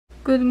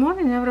Good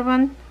morning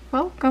everyone,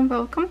 welcome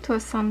to a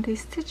Sunday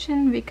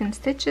stitching weekend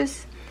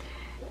stitches,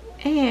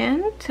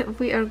 and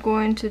we are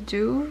going to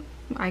do,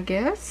 I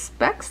guess,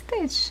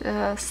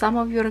 backstitch. Some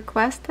of you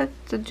requested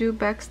to do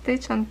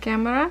backstitch on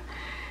camera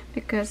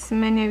because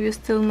many of you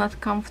still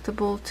not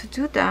comfortable to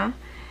do that,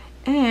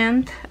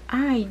 and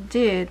I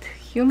did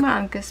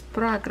humongous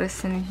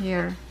progress in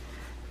here.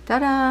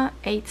 Ta-da!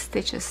 8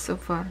 stitches so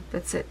far,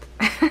 that's it.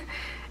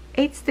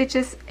 8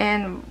 stitches,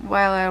 and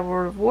while I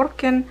was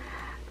working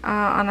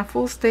on a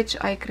full stitch,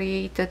 I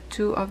created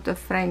 2 of the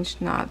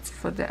French knots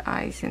for the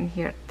eyes in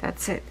here.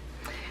 That's it.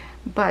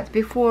 But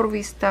before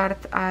we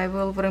start, I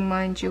will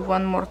remind you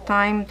one more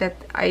time that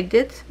I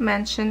did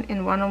mention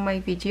in one of my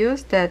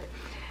videos that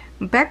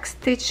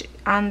backstitch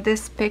on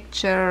this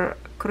picture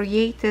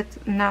created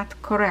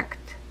not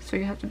correct, so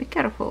you have to be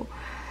careful,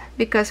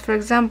 because for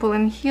example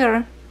in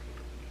here,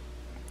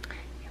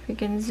 if we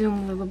can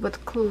zoom a little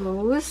bit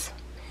close,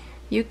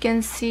 you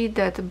can see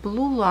that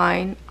blue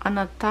line on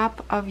the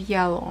top of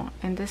yellow,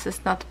 and this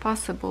is not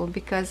possible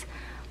because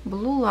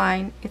blue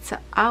line, it's an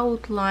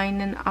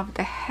outlining of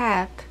the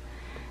head,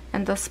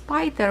 and the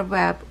spider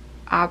web,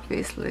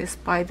 obviously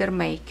spider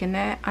making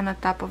it on the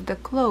top of the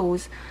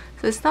clothes,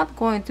 so it's not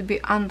going to be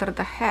under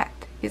the head,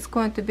 it's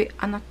going to be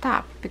on the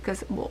top,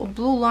 because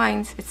blue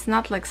lines, it's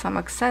not like some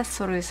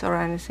accessories or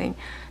anything.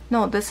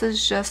 No, this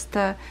is just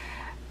a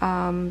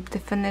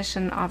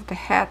definition of the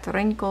head,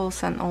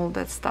 wrinkles and all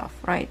that stuff,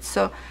 right?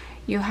 So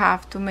you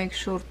have to make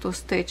sure to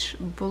stitch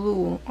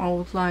blue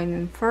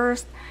outlining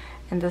first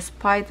and the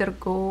spider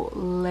go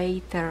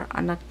later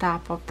on the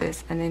top of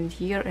this. And in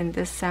here in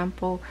this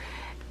sample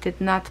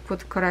did not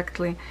put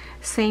correctly.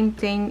 Same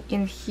thing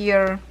in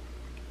here,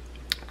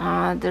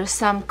 there's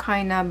some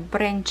kind of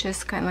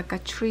branches, kind of like a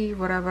tree,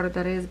 whatever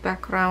that is,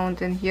 background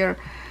in here.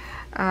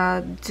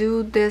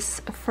 Do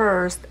this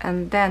first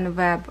and then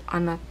web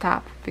on the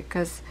top,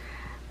 because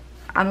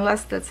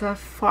unless that's a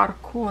far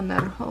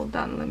corner, hold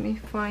on, let me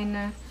find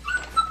a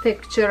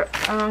picture.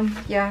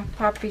 Yeah,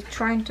 puppy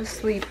trying to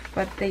sleep,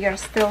 but they are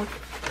still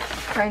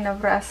kind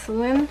of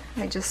wrestling.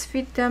 I just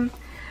feed them.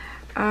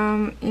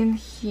 In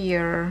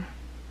here,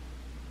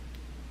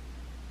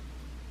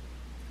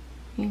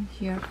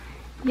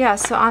 yeah,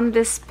 so on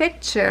this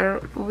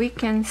picture we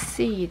can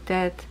see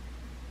that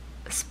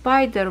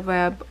spider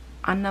web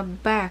on the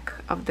back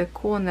of the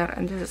corner,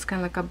 and this is kind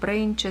of like a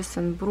branches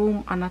and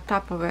broom on the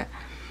top of it,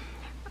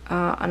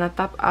 on the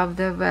top of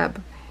the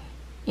web.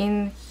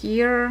 In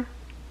here,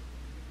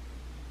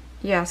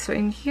 yeah, so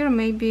in here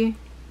maybe,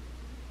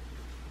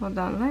 hold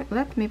on,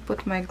 let me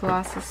put my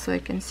glasses so I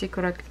can see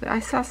correctly. I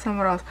saw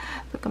somewhere else.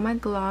 Look at my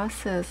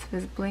glasses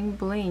with bling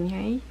bling,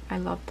 hey, I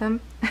love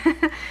them.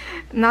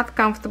 Not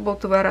comfortable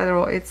to wear at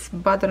all, it's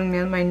bothering me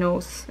on my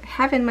nose,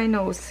 having my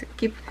nose,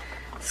 keep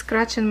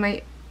scratching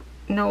my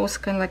nose,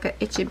 kind of like a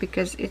itchy,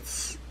 because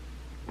it's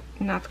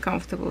not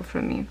comfortable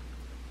for me.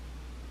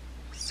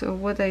 So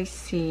what I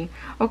see,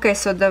 okay,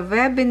 so the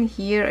web in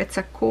here, it's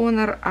a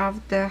corner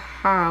of the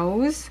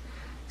house,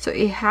 so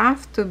it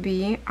have to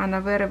be on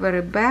a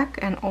very back,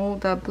 and all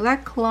the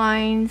black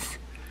lines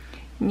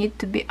need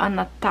to be on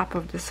the top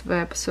of this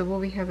web. So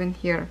what we have in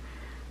here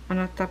on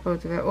the top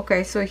of the web,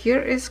 okay, so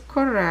here is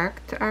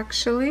correct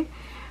actually,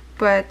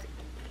 but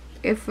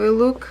if we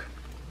look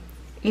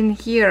in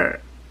here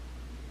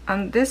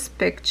on this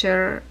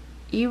picture,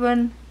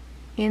 even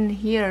in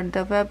here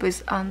the web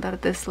is under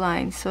this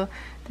line, so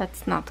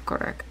that's not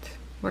correct.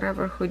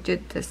 Whatever who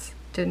did this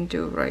didn't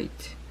do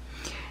right.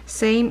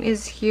 Same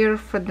is here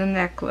for the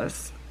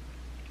necklace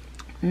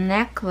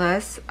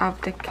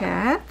of the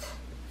cat.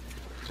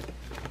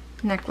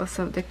 Necklace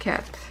of the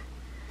cat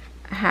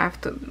have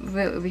to,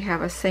 we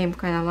have the same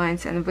kind of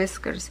lines, and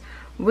whiskers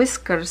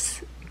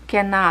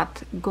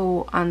cannot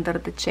go under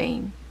the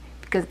chain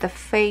because the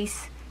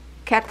face,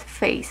 cat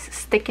face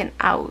sticking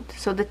out,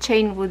 so the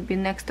chain would be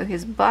next to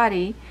his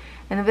body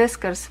and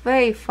whiskers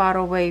way far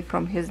away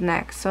from his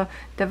neck, so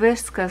the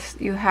whiskers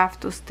you have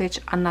to stitch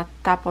on the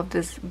top of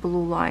these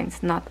blue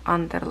lines, not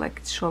under like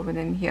it's shown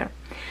in here.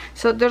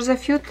 So there's a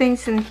few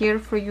things in here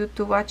for you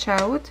to watch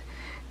out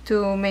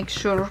to make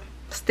sure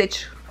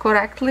stitch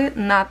correctly,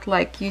 not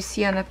like you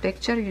see on a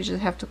picture. You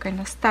just have to kind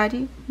of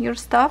study your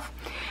stuff.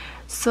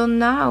 So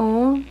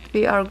now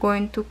we are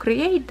going to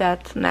create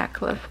that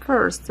necklace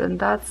first, and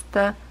that's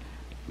the,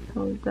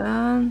 hold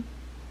on,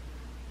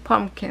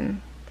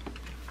 pumpkin.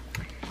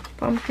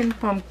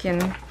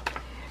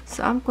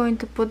 So I'm going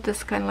to put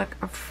this kind of like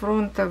in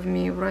front of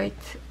me,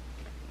 right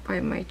by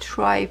my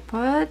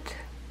tripod.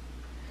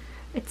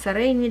 It's a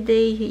rainy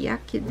day,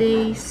 yucky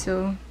day,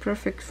 so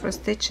perfect for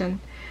stitching,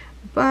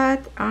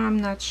 but I'm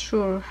not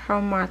sure how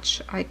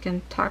much I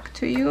can talk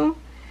to you.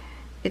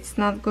 It's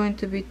not going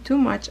to be too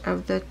much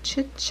of the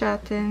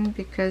chit-chatting,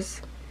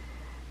 because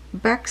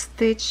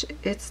backstitch,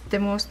 it's the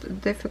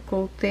most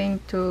difficult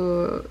thing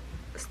to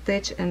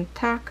stitch and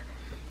tack,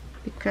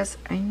 because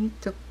I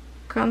need to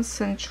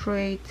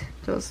concentrate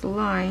those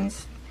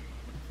lines,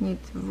 need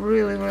to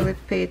really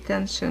pay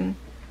attention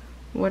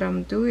what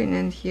I'm doing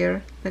in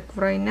here. Like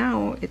right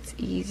now it's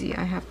easy,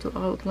 I have to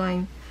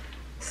outline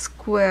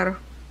square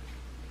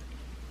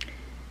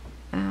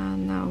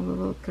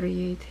will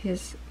create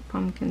his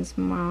pumpkin's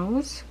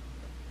mouth,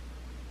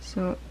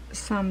 so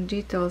some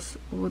details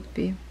would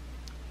be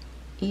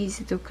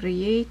easy to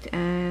create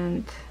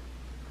and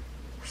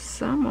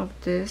some of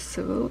this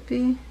will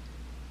be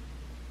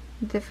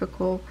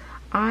difficult.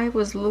 I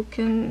was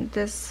looking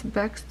this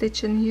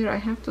backstitch in here. I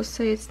have to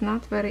say it's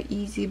not very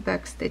easy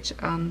backstitch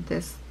on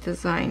this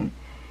design,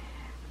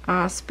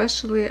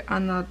 especially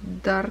on a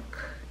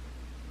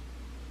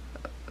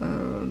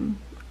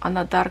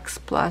dark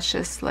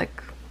splashes,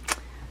 like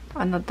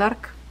on a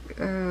dark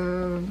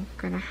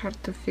kind of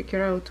hard to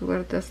figure out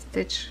where the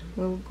stitch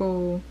will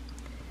go.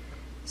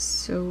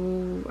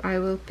 So I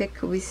will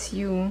pick with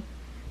you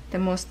the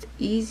most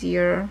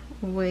easier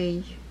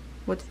way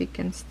what we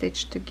can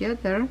stitch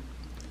together,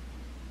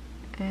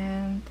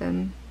 and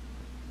then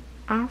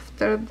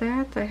after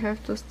that I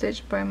have to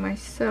stitch by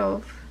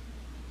myself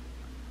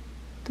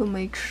to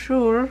make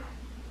sure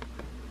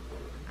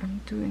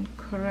I'm doing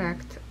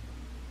correct.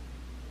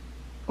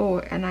 Oh,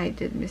 and I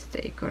did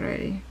mistake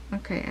already.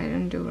 Okay, I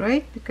didn't do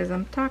right because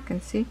I'm talking.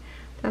 See,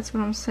 that's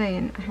what I'm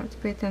saying. I have to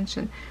pay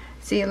attention.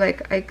 See,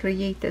 like I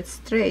created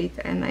straight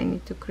and I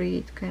need to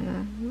create kind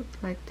of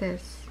like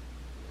this.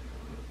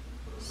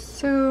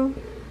 So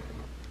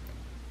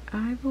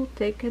I will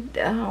take it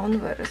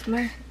down. Where is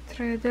my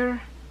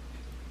threader?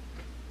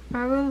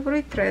 I will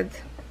retread.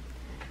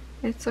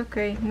 It's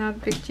okay,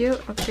 not big deal.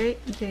 Okay,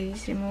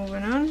 Daisy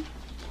moving on.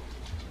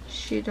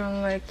 She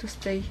don't like to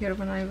stay here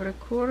when I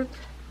record.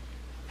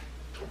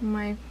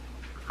 My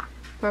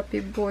puppy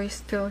boy is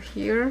still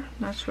here.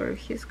 Not sure if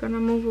he's gonna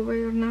move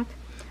away or not.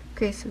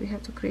 Okay, so we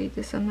have to create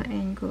this on an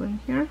angle in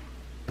here.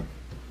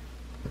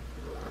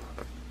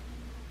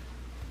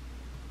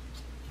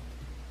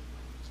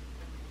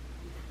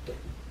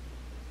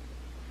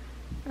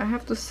 I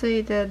have to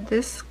say that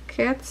this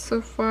cat,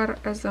 so far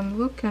as I'm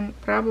looking,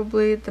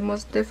 probably the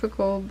most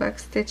difficult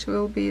backstitch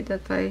will be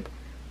that I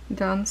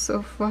done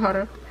so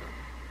far.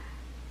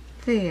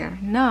 There,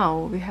 now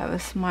we have a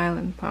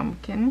smiling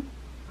pumpkin,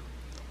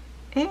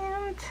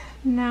 and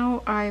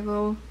now I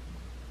will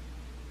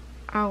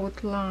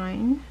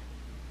outline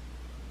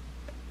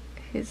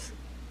his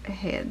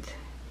head.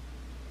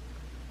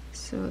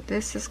 So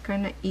this is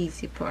kind of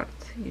easy part.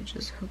 You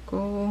just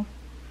go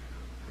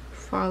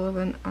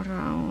following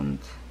around.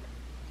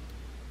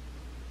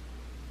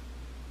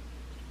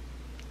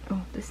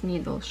 Oh, this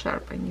needle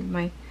sharp. I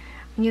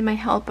need my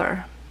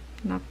helper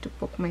not to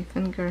poke my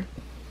finger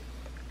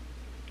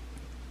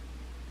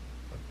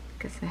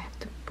because I have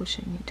to push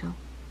a needle.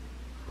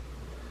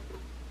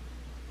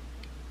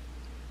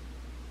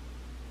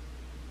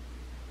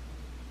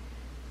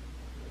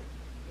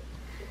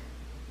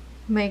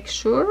 Make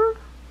sure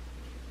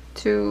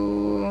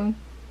to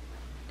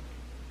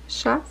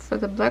shop for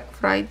the Black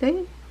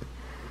Friday.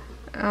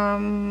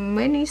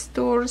 Many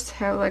stores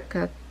have like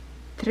a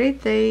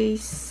 3-day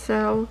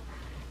sale.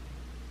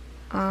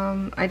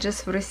 I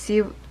just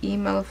received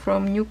email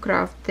from New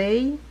Craft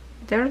Day.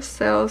 Their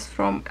sales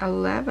from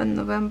 11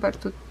 November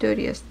to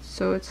 30th,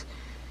 so it's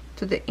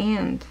to the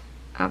end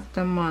of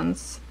the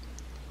month.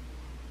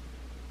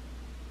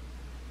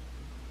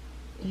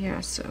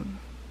 Yeah, so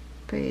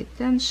pay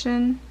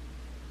attention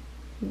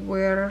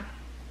where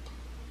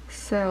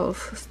sales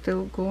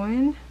still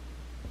going.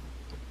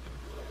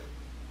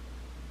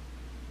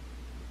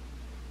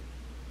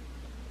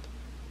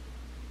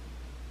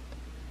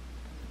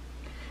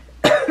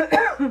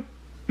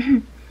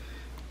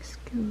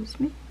 Excuse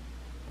me.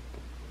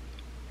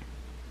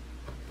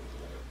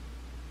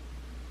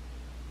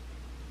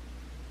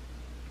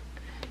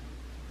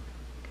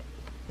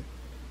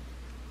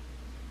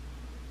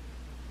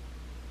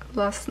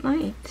 Last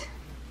night,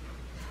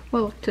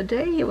 well,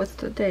 today was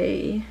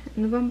today,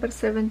 November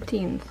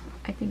 17th.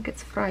 I think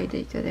it's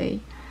Friday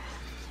today.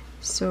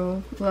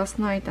 So last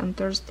night on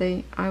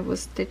Thursday I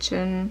was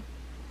stitching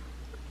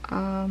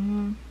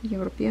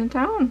European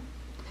Town.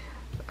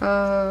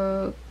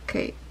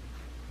 Okay,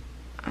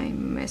 I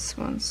missed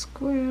one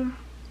square,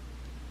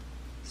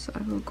 so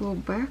I will go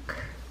back.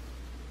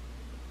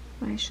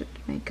 I should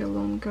make a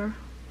longer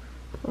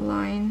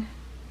line.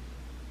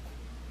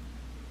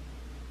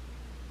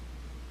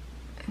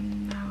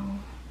 And now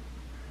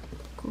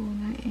go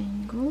on an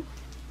angle.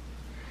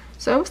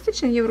 So I was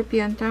stitching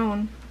European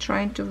Town,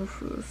 trying to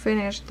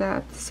finish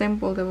that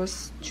symbol that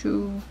was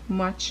too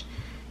much,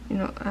 you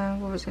know.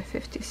 What was it,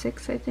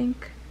 56 I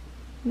think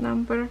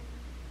number,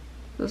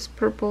 this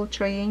purple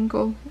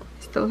triangle.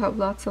 Still have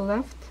lots of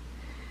left.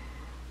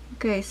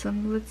 Okay, so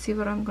let's see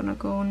where I'm gonna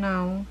go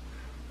now.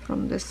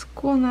 From this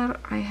corner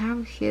I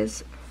have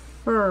his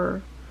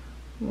fur.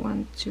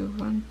 1 2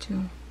 1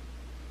 2.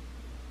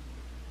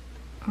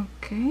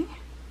 Okay,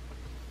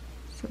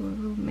 so we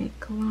will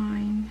make a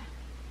line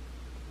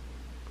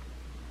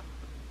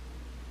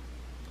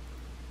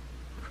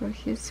for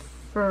his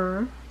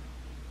fur.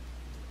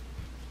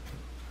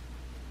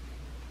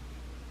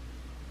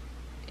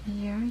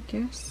 Yeah, I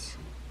guess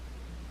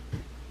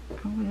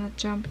I wanna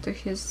jump to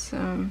his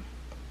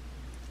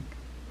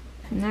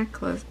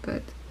necklace,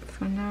 but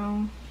for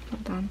now,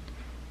 hold on,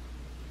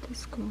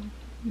 let's go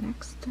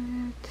next to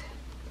it,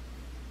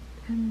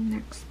 and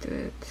next to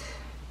it,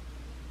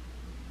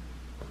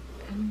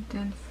 and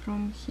then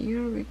from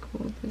here we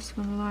go this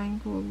one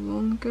line go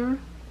longer.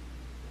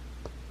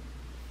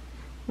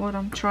 What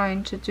I'm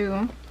trying to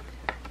do,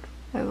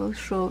 I will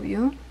show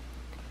you.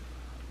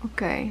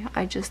 Okay,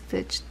 I just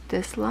stitched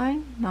this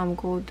line, now I'm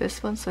going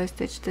this one, so I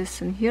stitch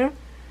this in here.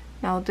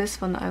 Now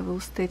this one I will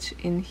stitch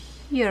in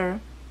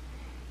here,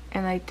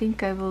 and I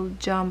think I will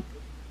jump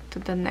to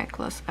the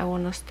necklace. I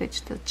want to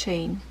stitch the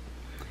chain.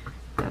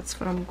 That's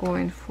what I'm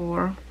going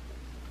for,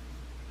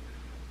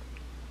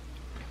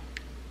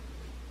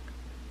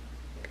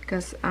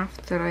 because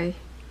after I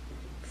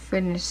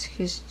finish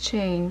his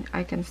chain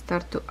I can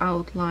start to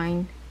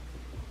outline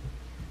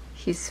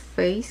his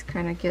face,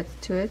 kind of get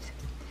to it.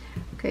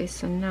 Okay,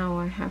 so now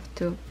I have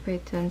to pay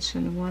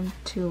attention. 1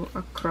 2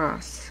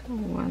 across,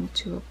 1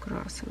 2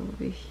 across. It will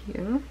be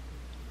here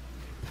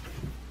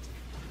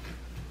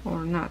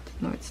or not.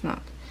 No, it's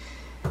not.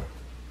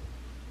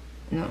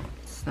 No,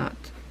 it's not.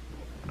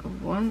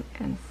 1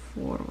 and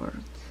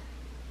forward.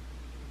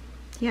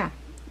 Yeah,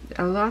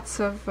 lots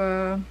of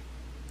you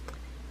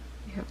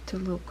have to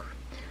look.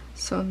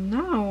 So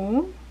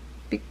now,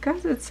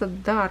 because it's a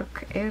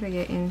dark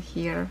area in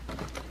here,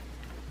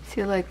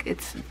 see, like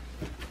it's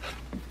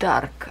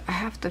dark, I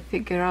have to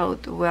figure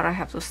out where I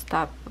have to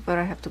stop, where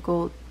I have to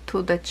go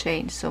to the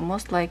chain. So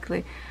most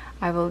likely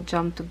I will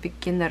jump to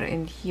beginner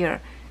in here,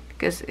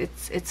 because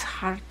it's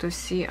hard to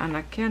see on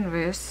a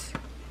canvas,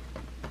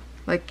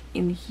 like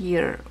in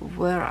here,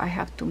 where I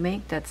have to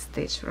make that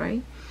stitch,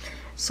 right?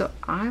 So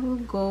I will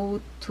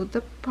go to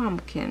the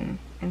pumpkin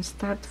and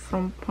start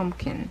from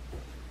pumpkin.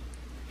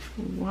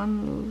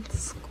 1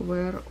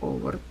 square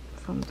over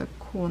from the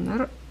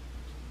corner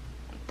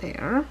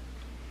there,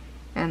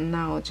 and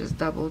now just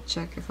double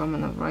check if I'm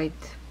in the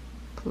right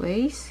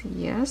place.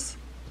 Yes,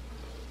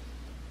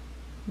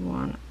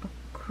 1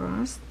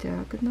 across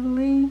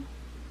diagonally,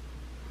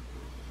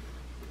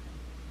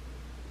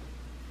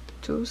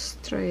 2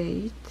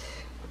 straight,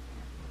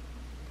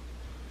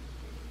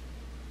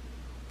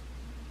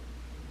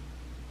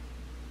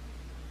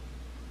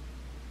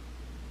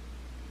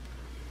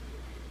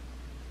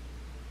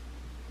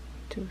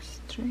 two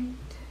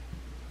straight.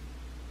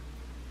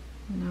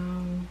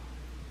 Now,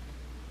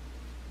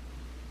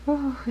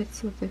 oh,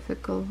 it's so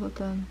difficult. Hold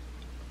on.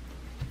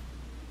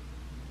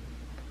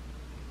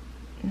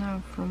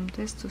 Now from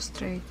this to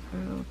straight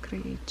I will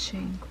create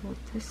chain. Go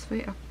this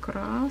way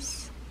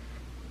across,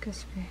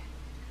 because we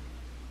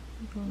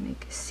will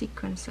make a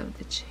sequence of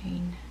the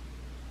chain.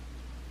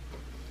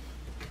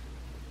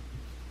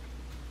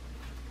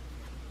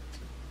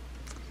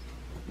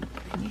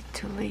 I need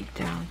to lay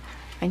down.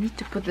 I need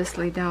to put this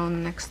lay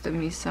down next to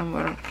me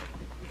somewhere,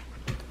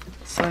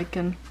 so I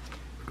can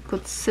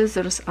put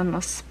scissors on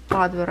a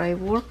spot where I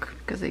work,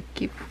 because I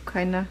keep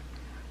kind of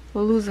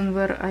losing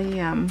where I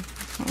am.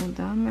 Hold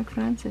on, my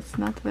friends, it's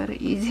not very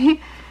easy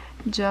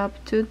job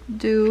to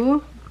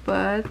do,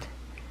 but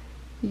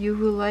you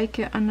will like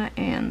it on the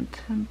end.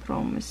 I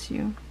promise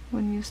you.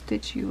 When you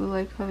stitch, you will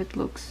like how it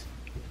looks.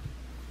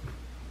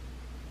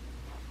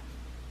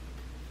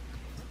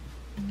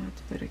 Not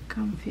very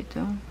comfy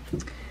though.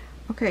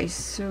 Okay,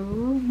 so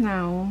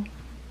now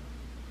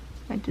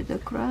I did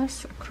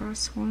across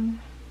one.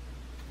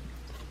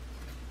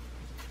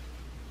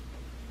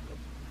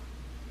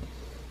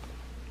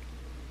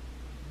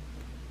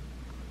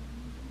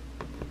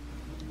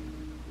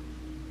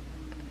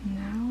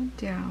 Now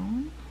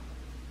down,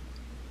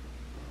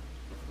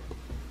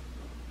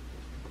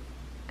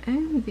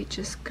 and we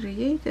just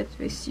created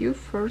with you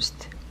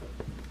first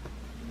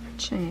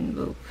chain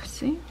loop.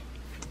 See?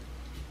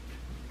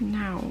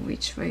 Now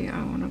which way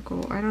I want to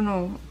go? I don't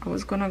know. I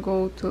was gonna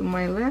go to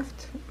my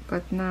left,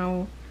 but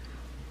now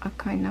I'm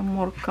kind of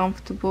more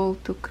comfortable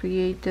to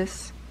create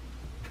this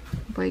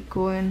by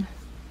going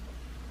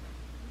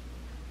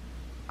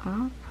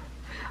up.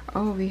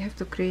 Oh, we have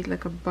to create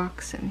like a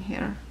box in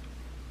here.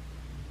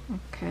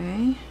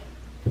 Okay.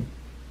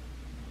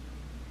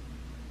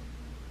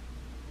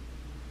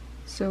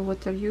 So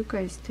what are you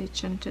guys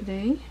stitching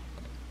today?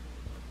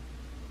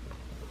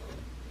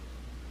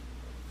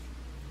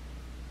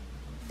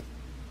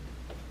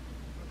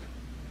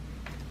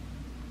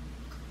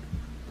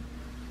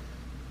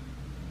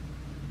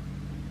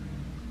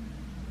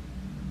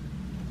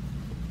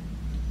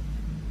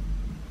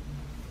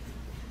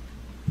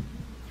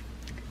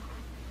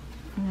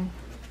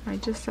 I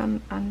just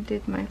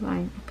undid my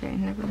line. Okay,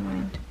 never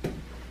mind.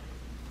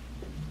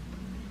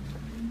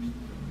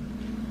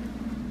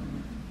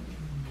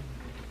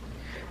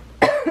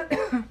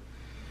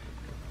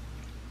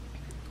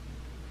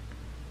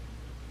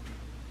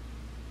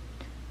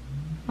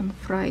 On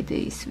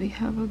Fridays we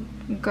have a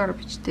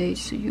garbage day,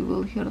 so you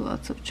will hear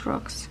lots of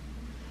trucks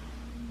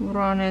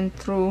running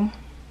through.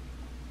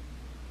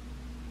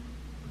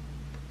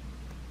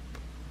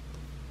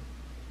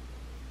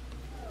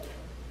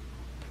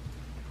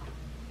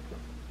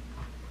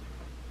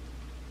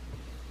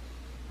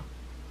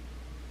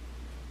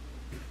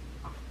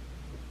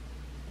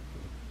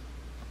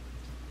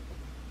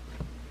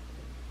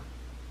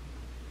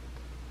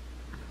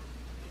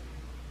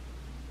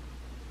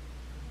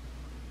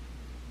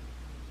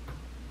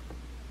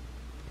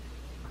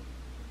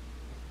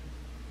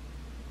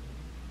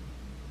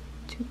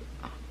 2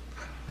 up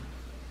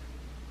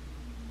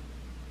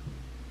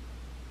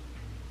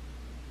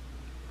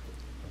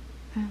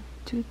and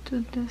 2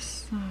 to the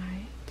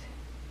side.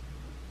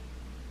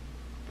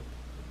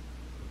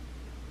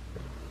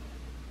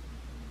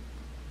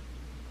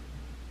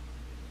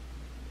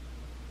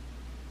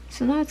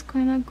 So now it's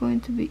kind of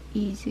going to be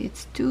easy.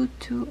 It's 2,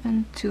 2,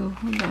 and 2.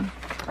 Hold on,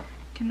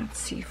 cannot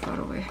see far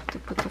away. I have to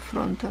put the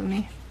front of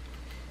me.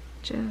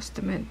 Just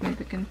a minute.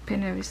 Maybe I can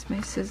pin it with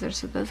my scissors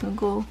so it doesn't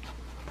go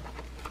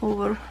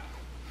over.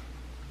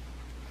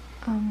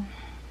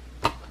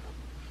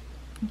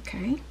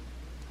 Okay,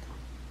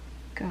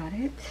 got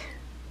it.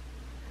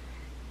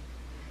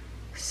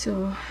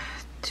 So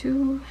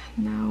 2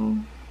 now.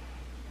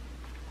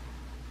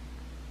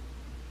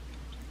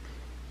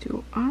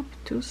 2 up,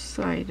 2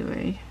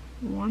 sideways,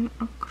 1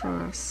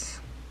 across.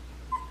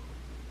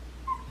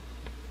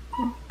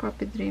 Oh,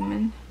 puppy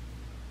dreaming.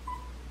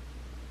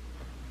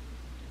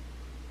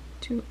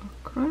 2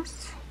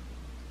 across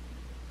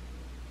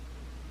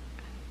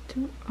and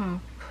 2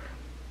 up.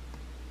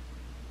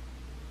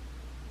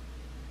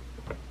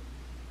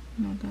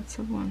 No, that's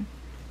a 1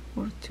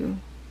 or 2.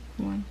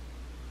 1.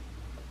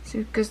 See,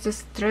 because the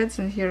threads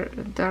in here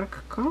are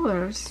dark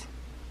colors.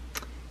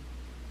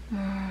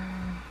 Where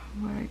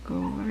I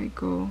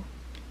go?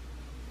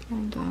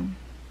 Hold on.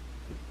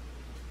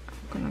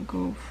 I'm gonna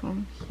go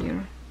from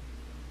here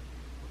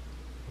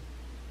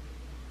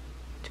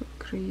to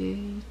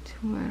create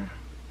where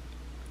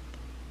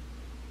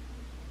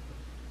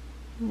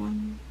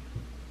 1.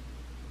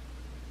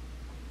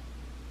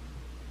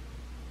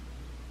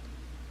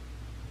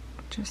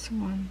 Just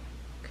 1.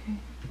 Okay,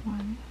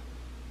 1.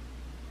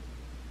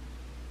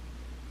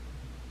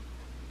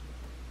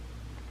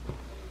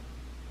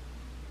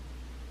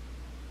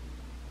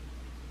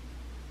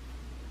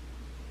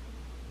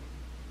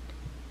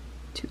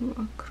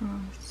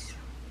 Across.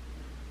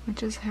 I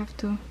just have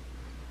to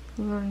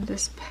learn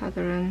this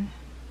pattern.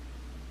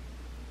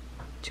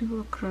 2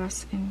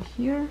 across in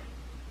here.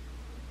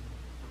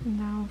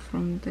 Now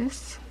from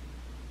this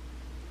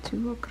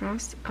 2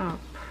 across up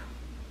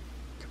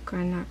to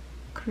kind of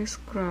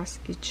crisscross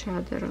each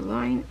other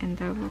line, and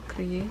that will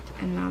create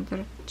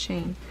another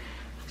chain.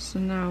 So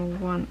now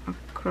 1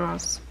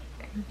 across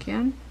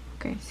again.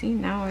 Okay, see,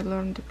 now I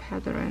learned the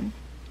pattern,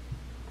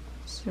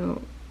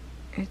 so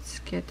it's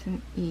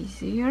getting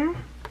easier.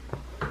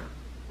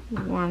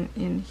 1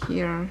 in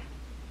here,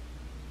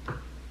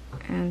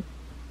 and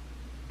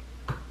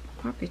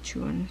puppy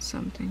chewing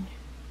something.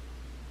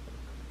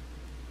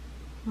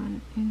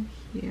 1 in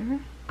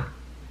here,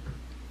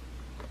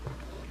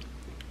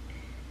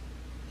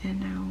 and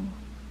now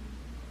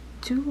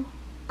 2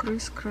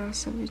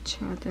 crisscross of each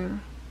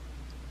other.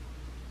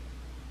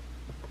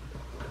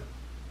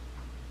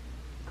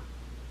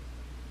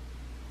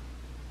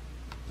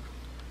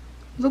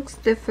 Looks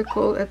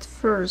difficult at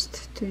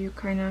first till you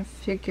kind of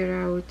figure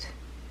out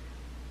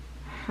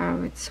how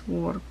it's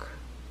work.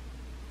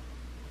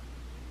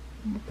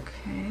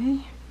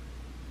 Okay,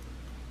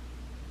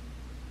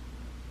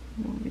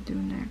 what we do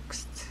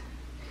next?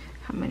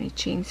 How many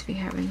chains we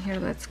have in here?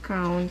 Let's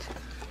count.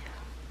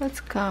 Let's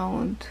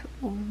count.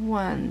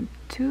 1,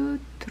 2,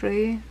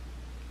 3,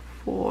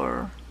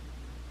 4,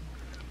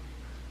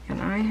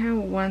 and I have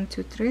 1,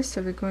 2, 3.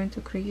 So we're going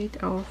to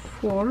create our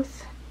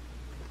 4th.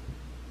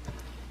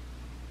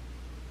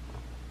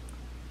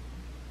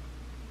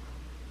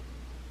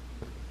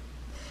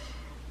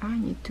 I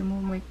need to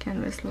move my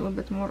canvas a little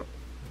bit more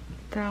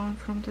down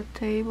from the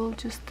table.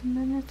 Just a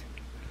minute.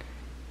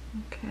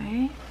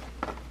 Okay.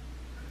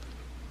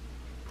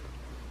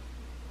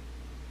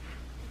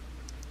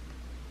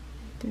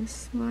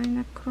 This line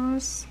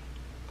across.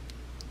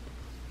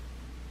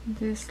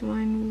 This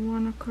line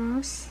 1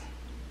 across.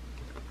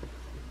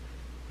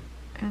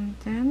 And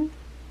then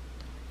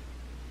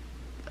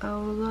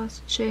our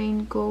last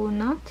chain go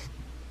not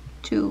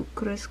 2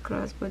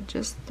 crisscross but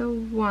just the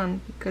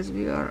 1, because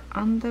we are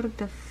under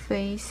the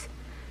face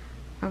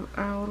of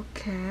our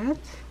cat.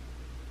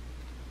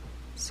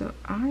 So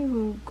I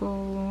will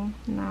go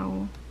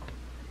now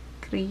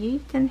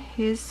creating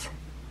his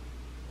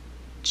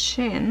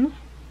chin,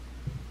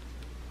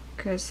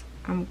 because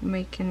I'm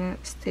making a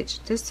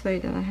stitch this way,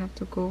 then I have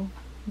to go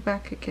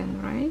back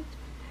again, right?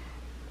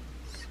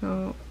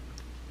 So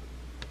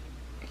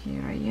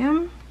here I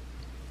am,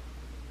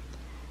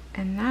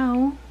 and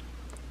now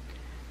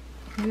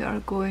we are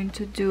going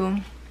to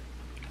do,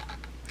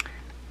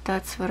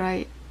 that's what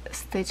I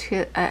stitch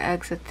here. I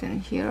exit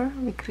in here,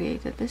 we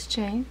created this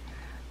chain.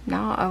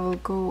 Now I will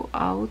go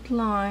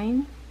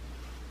outline,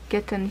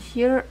 get in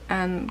here,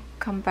 and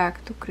come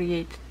back to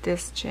create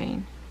this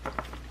chain.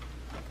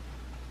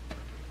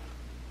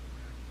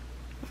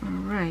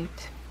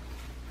 Alright,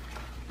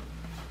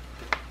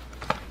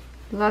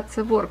 lots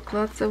of work,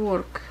 lots of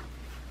work.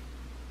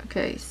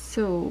 Okay,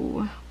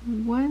 so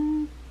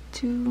 1,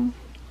 2,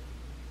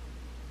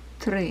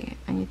 3.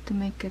 I need to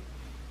make it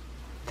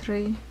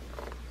 3.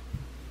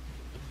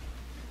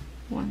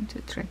 1, 2,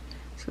 3.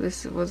 So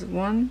this was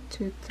 1,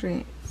 2,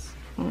 3. It's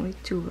only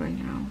 2 right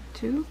now.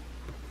 2.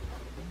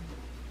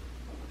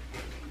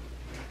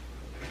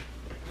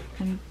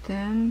 and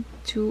then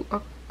 2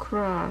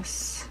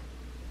 across.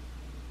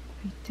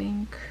 I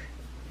think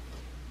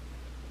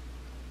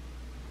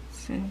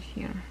it's in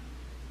here.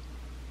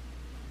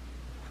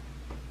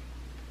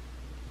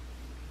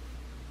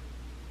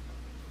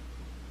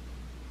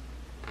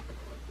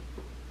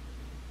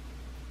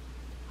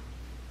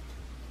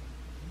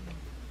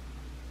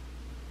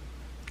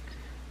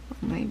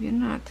 Maybe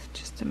not.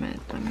 Just a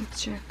minute, let me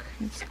check.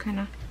 It's kind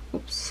of,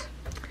 oops,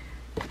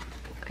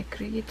 I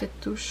created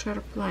 2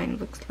 sharp line.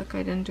 Looks like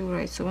I didn't do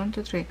right. So 1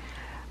 2 3.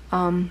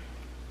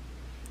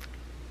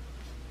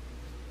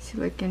 See,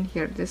 like in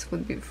here, this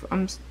would be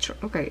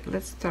okay,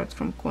 let's start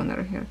from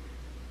corner here.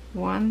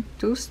 1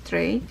 2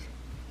 straight,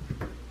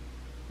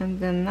 and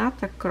then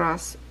not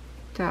across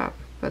top,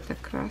 but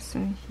across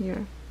in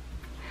here.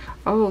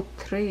 Oh,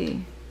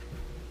 3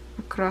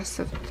 across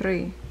of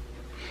 3.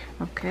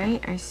 Okay,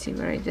 I see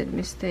where I did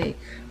mistake.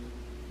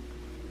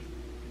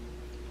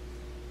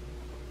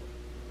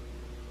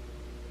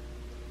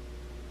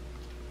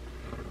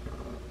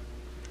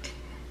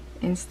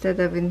 Instead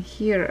of in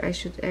here, I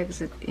should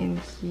exit in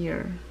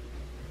here.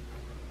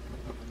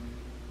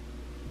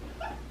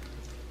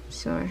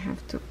 So I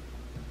have to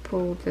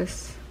pull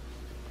this.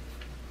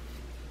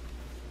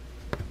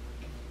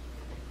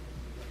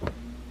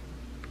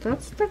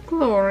 That's the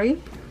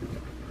glory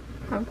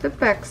of the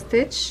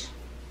backstitch.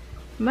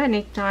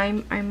 Many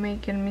times I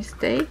make a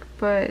mistake,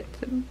 but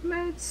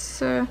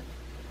it's you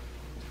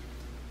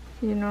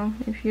know,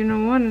 if you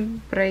don't want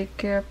to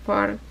break a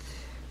part,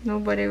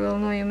 nobody will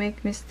know you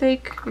make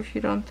mistake if you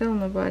don't tell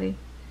nobody.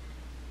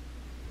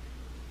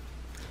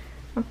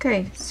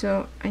 Okay,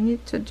 so I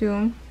need to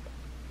do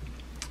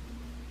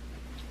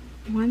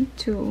 1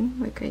 2,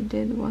 like I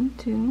did 1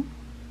 2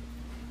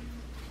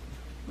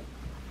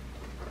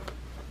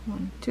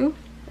 1 2,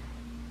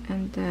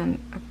 and then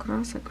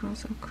across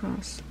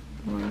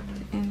right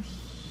in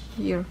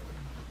here.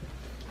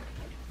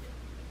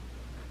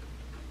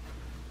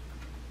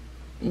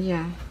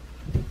 Yeah,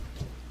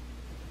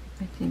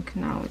 I think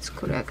now it's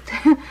correct.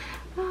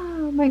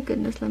 Oh my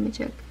goodness, let me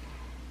check.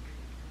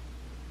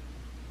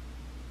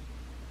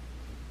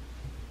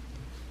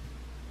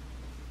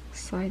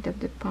 Side of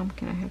the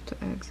pumpkin, I have to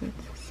exit.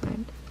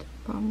 Side of the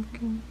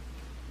pumpkin,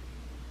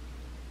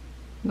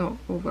 no,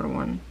 over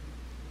 1.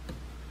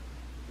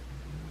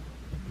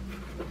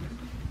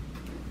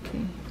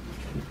 Okay,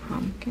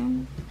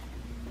 pumpkin.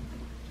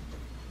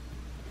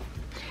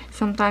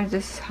 Sometimes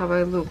this is how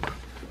I look.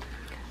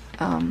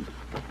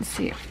 Let's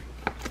see,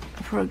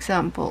 for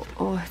example,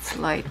 oh, it's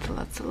light,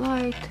 lots of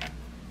light.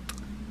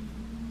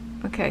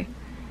 Okay,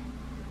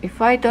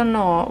 if I don't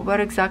know where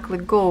exactly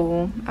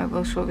go, I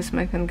will show with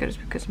my fingers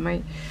because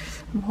I'm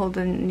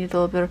holding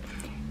needle over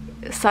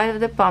side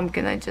of the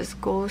pumpkin. I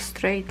just go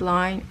straight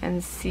line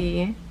and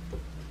see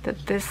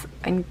that this,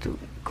 I need to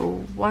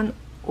go 1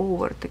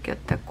 over to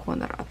get the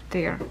corner up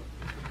there.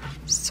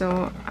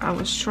 So I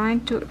was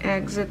trying to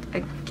exit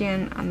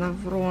again and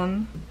I've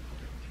run.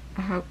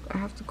 I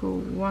have to go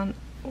 1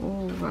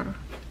 over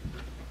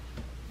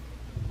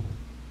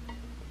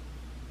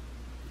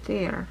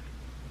there.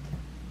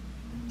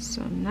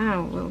 So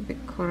now will be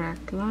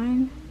correct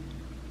line.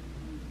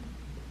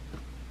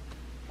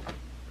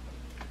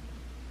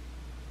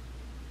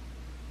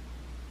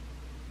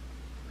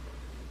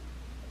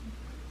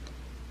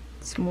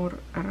 It's more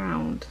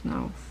round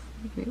now,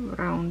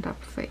 round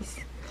up face.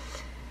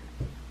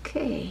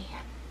 Okay,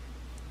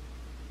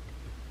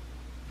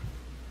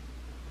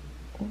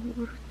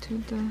 over to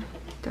the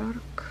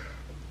dark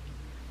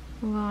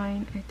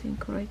line, I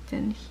think right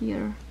in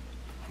here,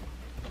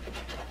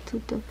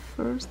 to the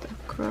first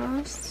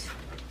across,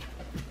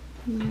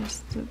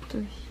 yes,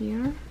 to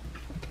here.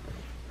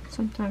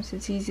 Sometimes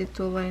it's easy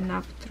to line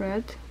up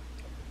thread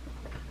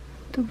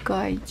to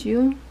guide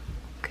you.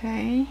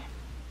 Okay,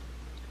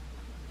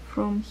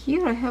 from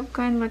here I have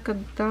kind of like a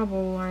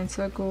double line,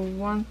 so I go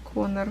 1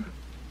 corner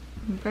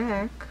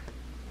back.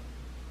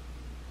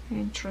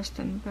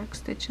 Interesting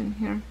backstitch in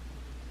here,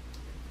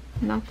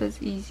 not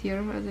as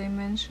easier as I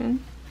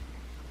mentioned,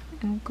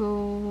 and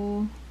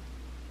go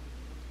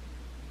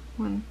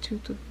 1 2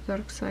 to the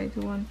dark side,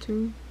 1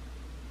 2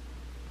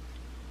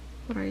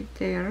 right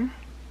there.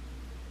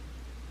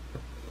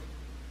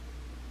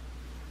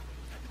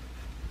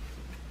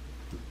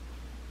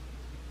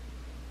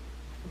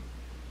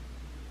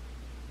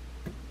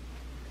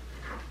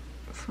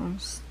 From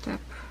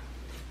step,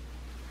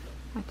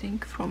 I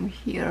think from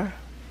here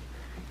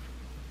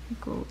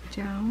go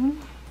down,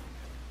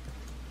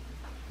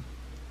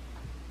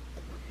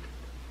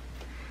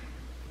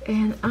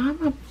 and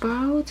I'm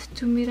about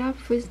to meet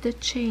up with the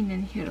chain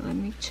in here. Let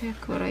me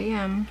check where I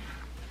am.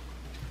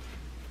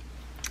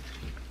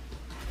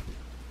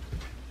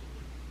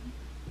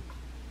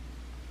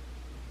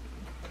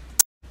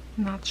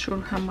 Not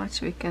sure how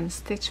much we can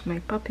stitch. My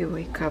puppy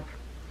wake up.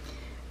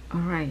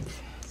 All right,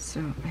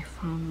 so I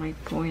found my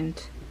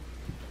point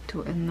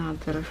to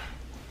another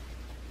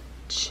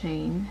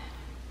chain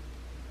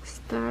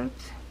start.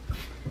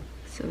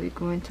 So we're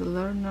going to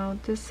learn now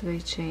this way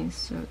chain.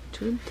 So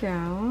 2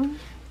 down,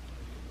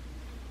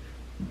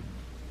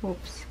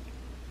 oops,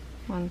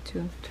 1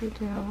 2 2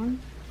 down.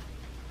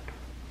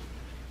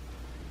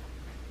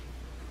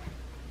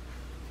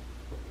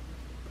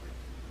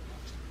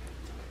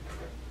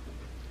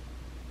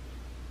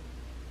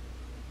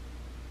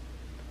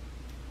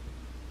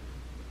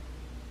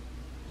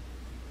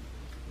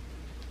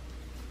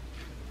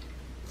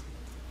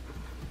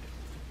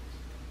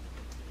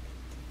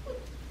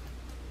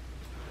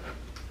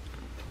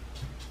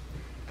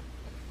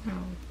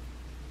 Now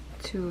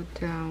 2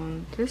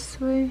 down this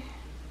way,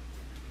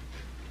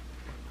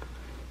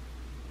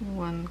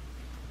 1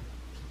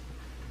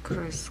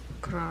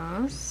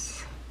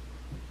 crisscross.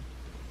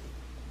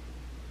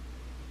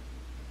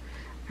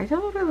 I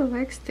don't really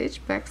like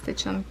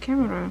backstitch on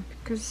camera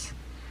because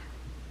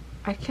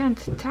I can't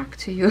talk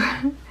to you.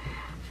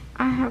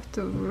 I have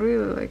to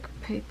really like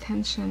pay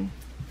attention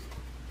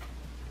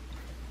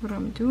what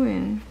I'm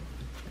doing.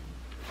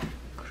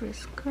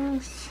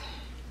 Crisscross.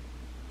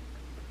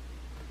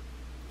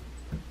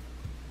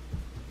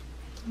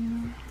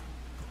 Here.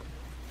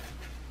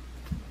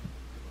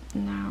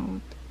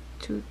 Now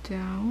 2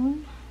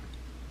 down.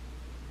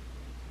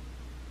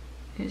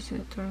 Is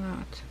it or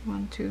not?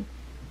 1 2.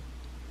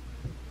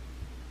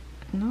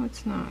 No,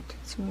 it's not.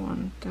 It's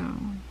 1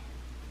 down.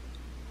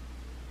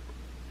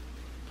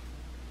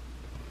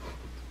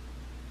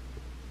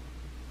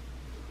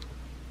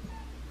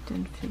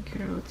 Didn't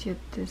figure out yet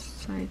this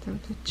side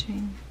of the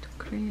chain to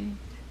create.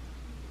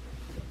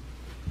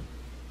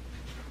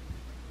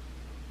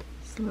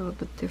 It's a little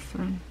bit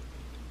different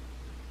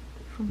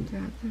from the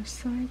other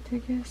side, I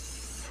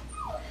guess,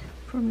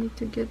 for me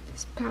to get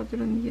this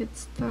pattern yet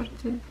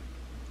started.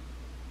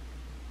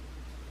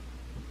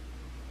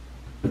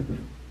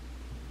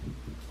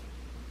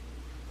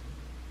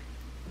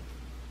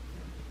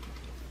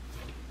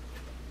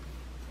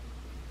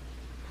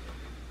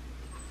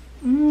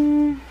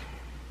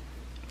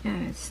 Yeah,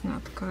 it's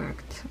not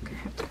correct. Okay, I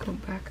have to go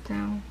back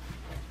down.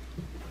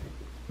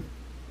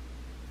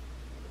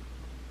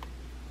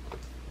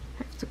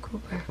 I have to go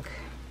back.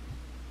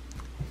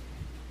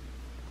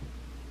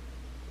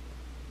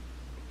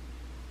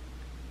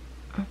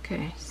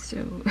 Okay,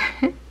 so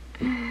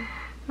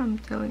I'm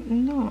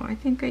telling, no, I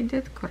think I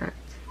did correct.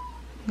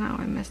 Now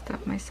I messed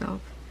up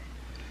myself.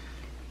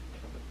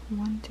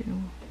 1 2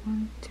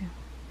 1 2.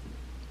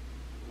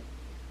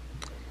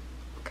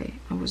 Okay,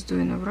 I was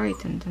doing it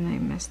right and then I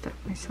messed up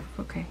myself.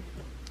 Okay,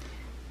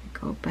 I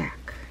go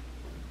back.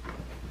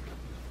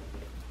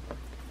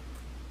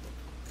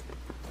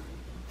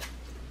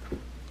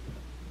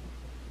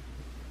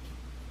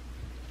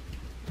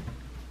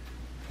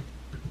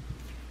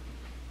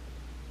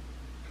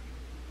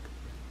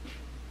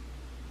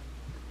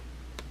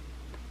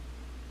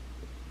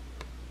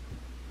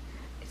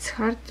 It's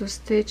hard to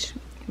stitch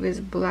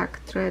with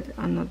black thread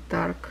on the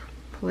dark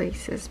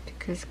places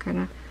because kind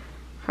of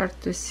hard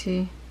to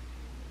see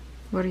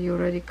where you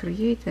already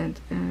created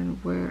and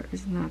where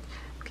is not.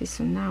 Okay,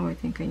 so now I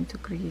think I need to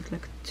create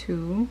like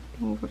 2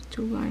 over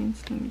 2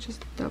 lines. Let me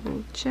just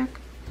double check.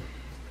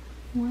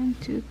 1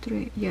 2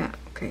 3. Yeah,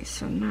 okay,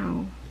 so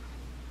now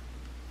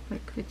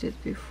like we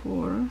did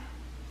before,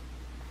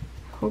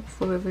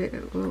 hopefully we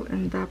will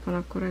end up on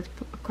a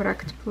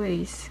correct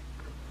place.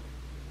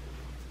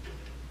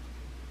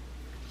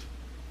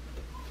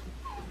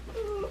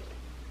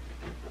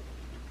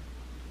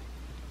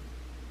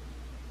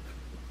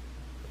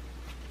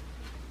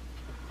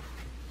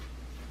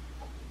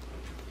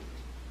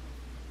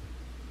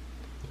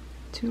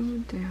 Two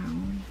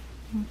down.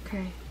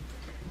 Okay,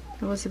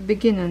 it was a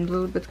beginning, a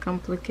little bit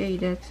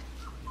complicated,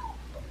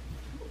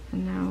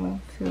 and now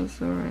feels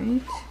all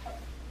right.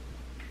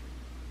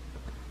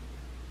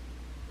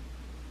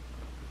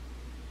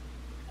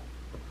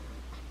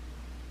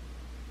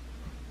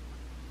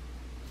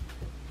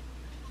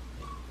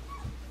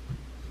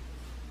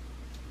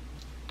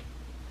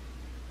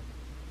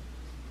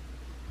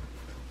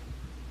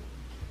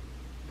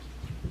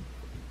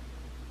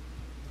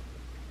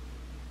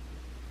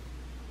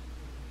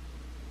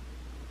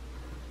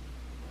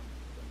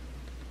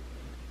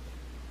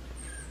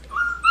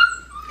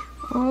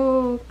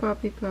 Oh,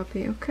 puppy,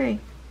 okay.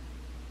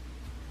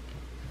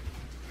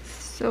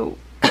 So,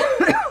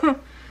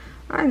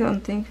 I don't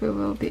think we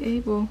will be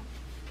able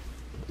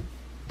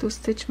to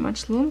stitch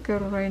much longer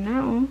right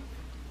now.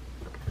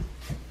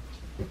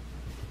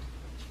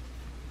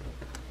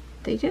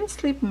 They didn't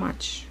sleep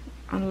much,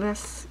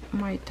 unless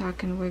my tuck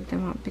can wake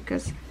them up,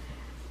 because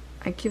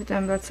I give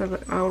them, that's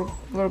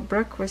our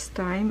breakfast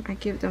time, I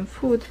give them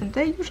food, and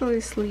they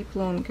usually sleep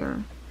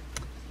longer.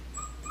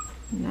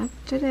 Not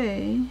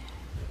today.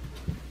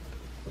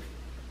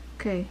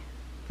 Okay,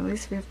 at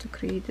least we have to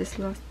create this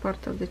last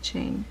part of the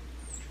chain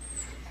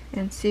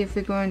and see if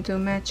we're going to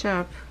match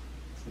up.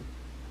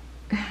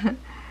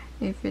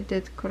 If we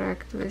did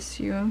correct with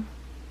you.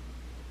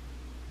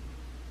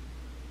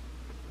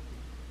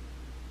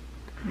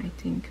 I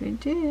think we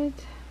did.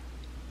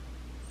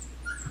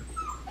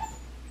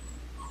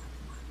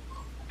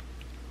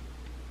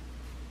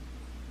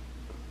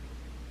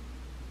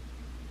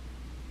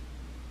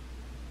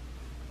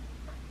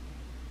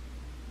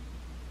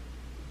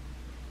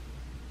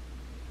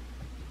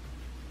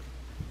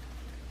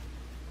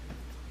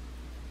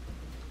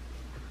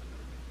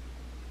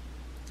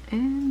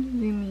 and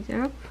we meet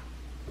up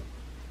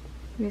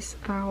with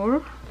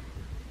our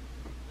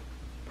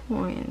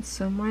point.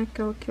 So my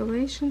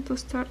calculation to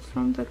start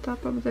from the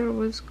top up there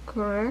was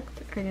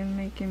correct. I didn't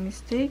make a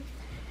mistake.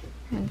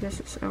 And this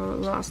is our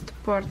last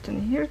part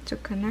in here to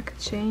connect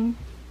chain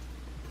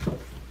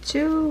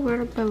to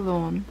our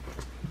balloon.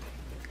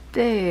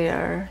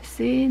 There,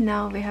 see,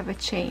 now we have a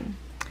chain.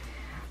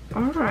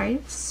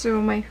 Alright,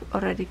 so my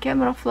already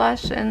camera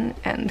flash and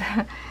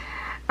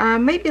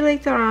maybe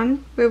later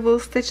on we will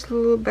stitch a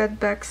little bit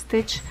back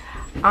stitch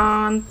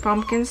on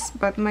pumpkins,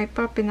 but my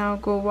puppy now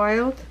go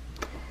wild,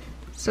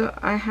 so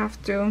I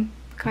have to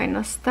kind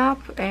of stop.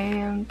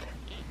 And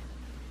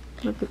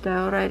look at the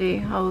already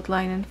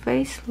outline and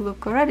face,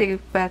 look already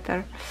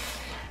better.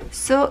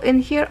 So in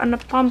here on a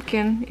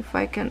pumpkin, if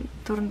I can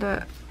turn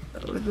the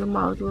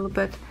mouth a little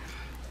bit,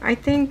 I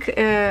think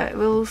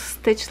we'll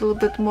stitch a little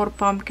bit more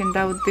pumpkin.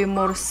 That would be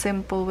more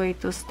simple way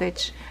to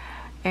stitch,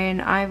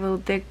 and I will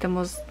dig the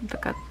most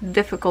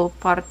difficult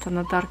part in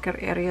a darker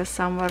area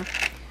somewhere,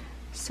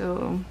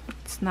 so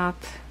it's not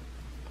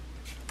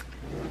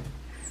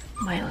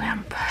my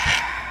lamp.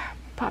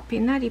 Puppy,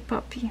 naughty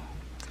puppy,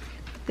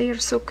 they are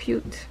so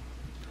cute.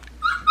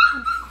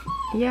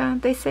 Yeah,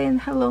 they saying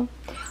hello.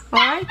 All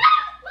right.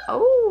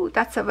 Oh,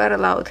 that's a very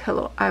loud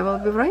hello. I will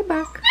be right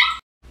back.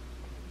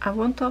 I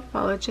want to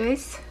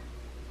apologize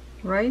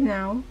right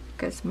now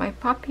because my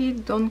puppy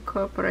don't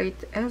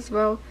cooperate as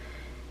well.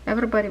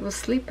 Everybody was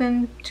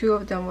sleeping, two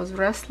of them was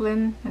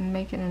wrestling and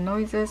making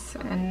noises,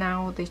 and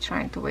now they're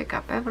trying to wake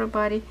up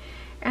everybody.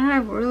 And I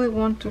really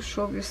want to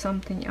show you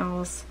something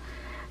else.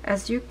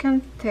 As you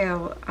can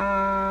tell,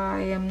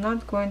 I am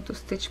not going to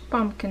stitch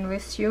pumpkin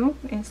with you.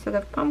 Instead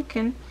of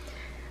pumpkin,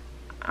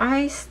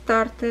 I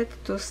started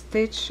to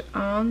stitch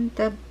on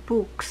the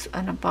books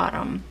on the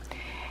bottom.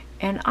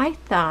 And I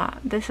thought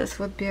this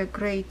would be a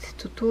great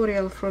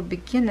tutorial for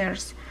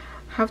beginners,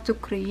 how to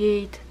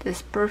create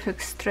this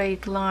perfect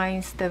straight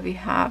lines that we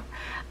have.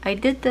 I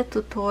did the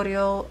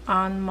tutorial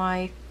on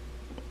my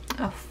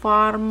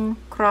farm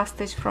cross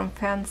stitch from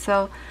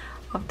FANSELLS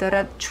of the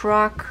red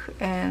truck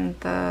and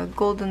the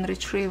golden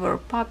retriever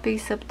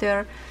puppies up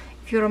there.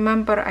 If you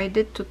remember, I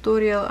did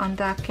tutorial on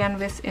that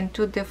canvas in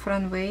two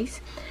different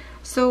ways.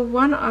 So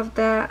one of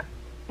the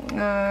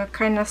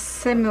kind of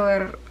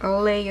similar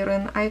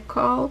layering I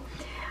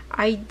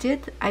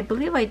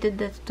believe I did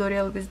the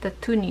tutorial with the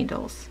 2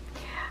 needles,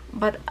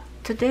 but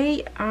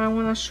today I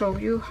want to show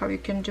you how you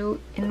can do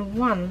in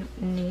 1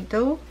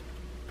 needle,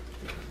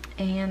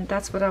 and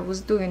that's what I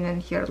was doing in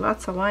here.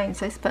 Lots of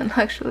lines. I spent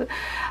actually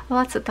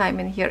lots of time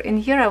in here. In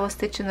here I was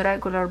stitching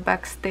regular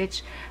back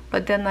stitch,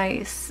 but then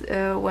I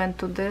went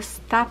to this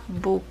top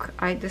book.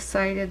 I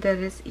decided that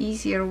it's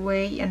easier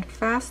way and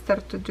faster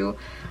to do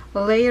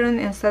layering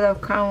instead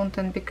of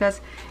counting, because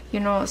you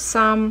know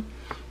some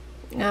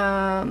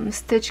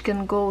stitch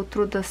can go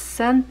through the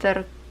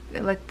center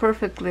like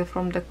perfectly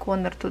from the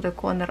corner to the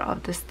corner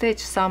of the stitch.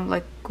 Some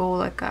like go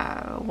like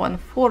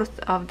 1/4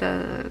 of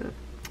the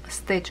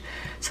stitch,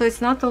 so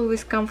it's not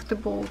always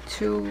comfortable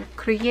to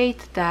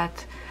create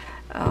that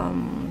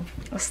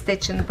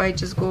stitching by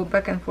just go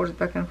back and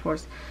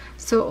forth.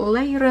 So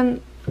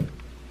layering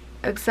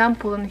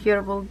example in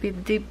here will be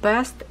the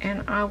best,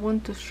 and I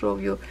want to show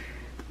you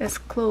as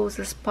close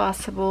as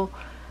possible.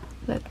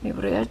 Let me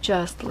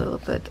readjust a little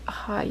bit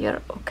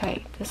higher.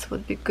 Okay, this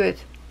would be good.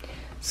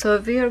 So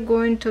we are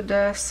going to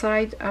the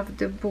side of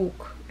the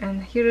book,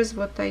 and here is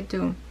what I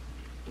do.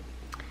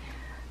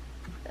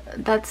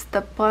 That's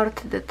the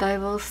part that I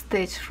will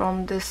stitch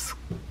from this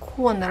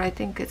corner. I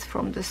think it's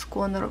from this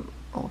corner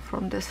or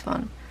from this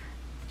one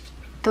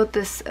to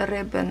this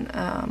ribbon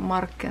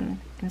marking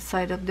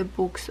inside of the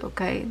books.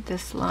 Okay,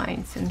 these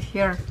lines in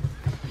here.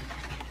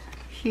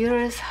 Here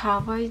is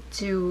how I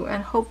do,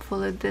 and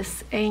hopefully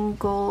this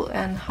angle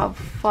and how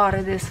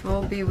far this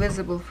will be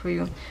visible for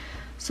you.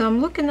 So I'm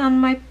looking on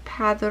my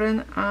pattern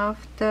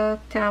of the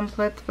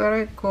template where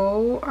I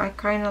go. I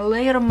kind of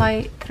layer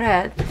my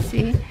thread.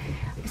 See,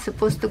 it's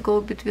supposed to go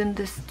between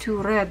these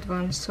 2 red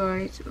ones. So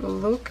I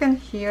look in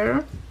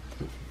here,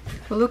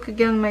 look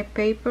again my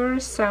paper,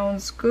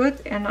 sounds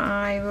good, and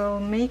I will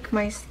make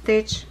my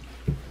stitch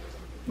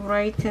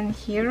right in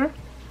here.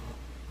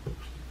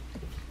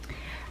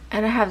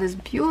 And I have this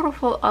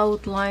beautiful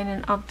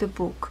outlining of the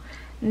book.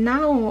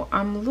 Now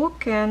I'm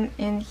looking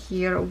in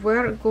here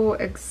where go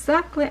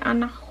exactly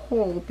on a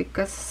hole,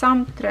 because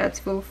some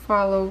threads will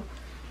follow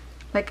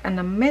like in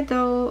the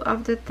middle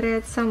of the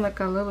thread, some like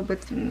a little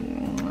bit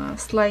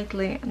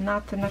slightly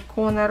not in a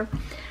corner.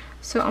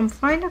 So I'm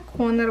find a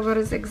corner where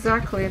is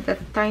exactly that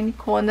tiny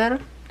corner.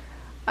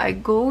 I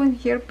go in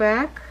here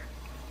back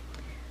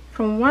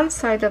from one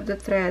side of the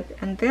thread,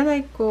 and then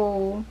I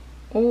go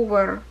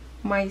over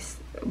my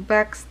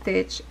back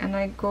stitch and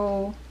I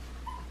go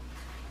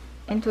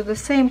into the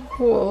same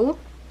hole,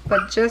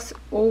 but just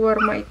over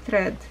my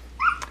thread.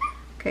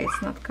 Okay,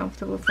 it's not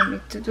comfortable for me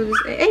to do this.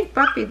 Hey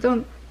puppy,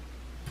 don't.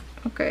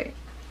 Okay,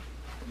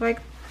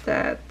 like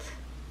that.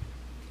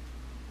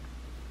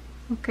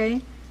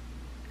 Okay,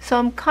 so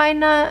I'm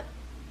kind of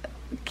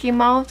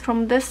came out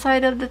from this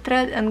side of the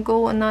thread and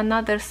go on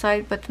another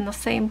side, but in the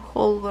same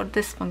hole where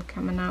this one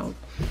coming out.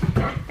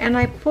 And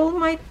I pull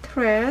my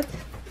thread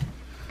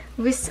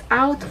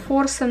without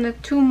forcing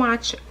it too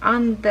much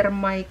under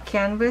my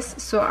canvas,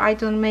 so I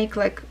don't make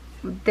like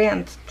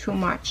dent too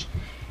much.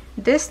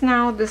 This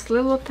now, this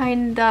little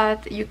tiny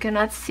dot, you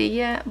cannot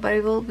see it, but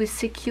it will be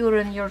secure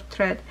in your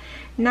thread.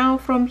 Now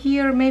from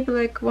here, maybe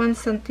like 1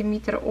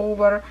 centimeter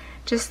over,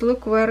 just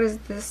look where is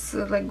this,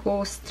 like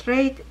go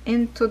straight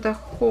into the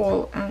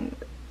hole, and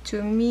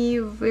to me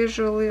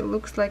visually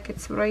looks like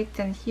it's right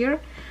in here.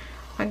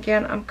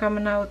 Again, I'm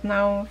coming out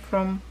now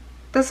from,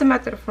 doesn't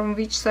matter from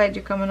which side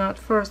you're coming out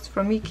first.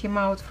 For me, came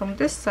out from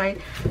this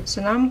side,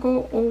 so now I'm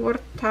go over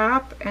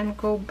top and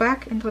go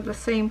back into the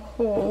same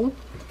hole,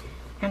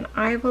 and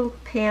I will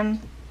pin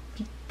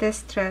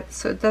this thread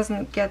so it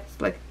doesn't get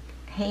like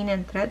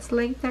hanging threads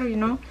later, you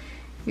know.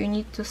 You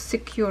need to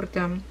secure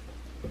them,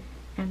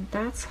 and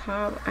that's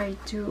how I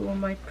do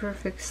my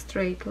perfect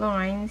straight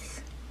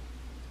lines.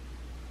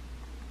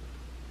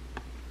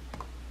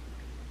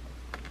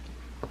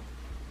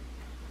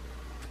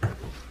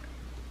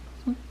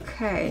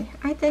 Okay,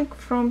 I think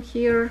from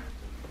here,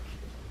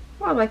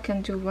 well, I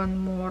can do one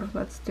more.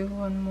 Let's do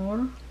one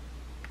more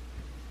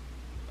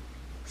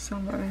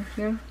somewhere in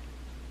here.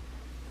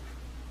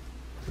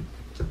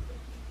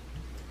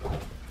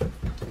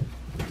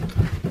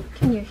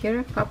 Can you hear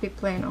a puppy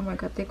playing? Oh my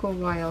god, they go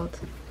wild.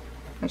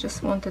 I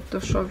just wanted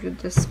to show you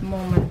this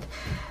moment.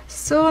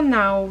 So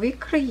now we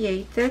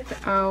created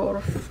our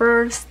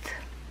first,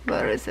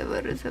 where is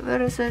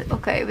it?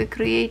 Okay, we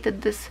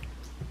created this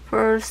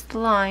first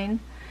line.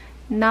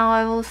 Now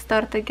I will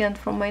start again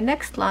from my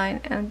next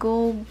line and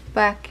go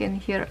back in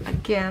here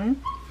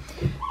again.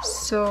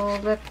 So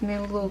let me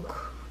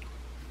look.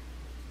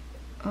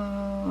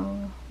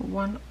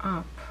 One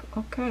up.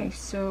 Okay,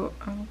 so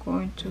I'm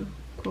going to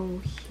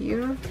go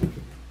here,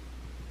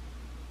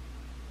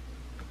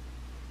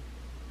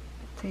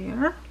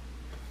 there,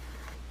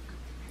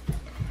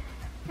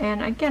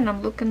 and again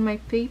I'm looking my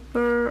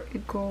paper,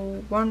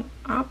 go one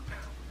up,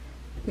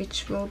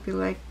 which will be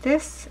like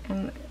this,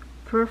 and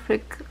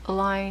perfect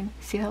line.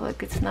 See how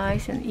like it's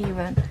nice and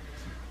even.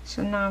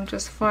 So now I'm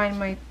just find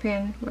my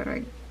pin where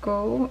I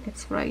go,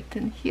 it's right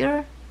in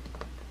here,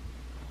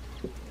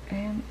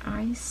 and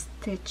I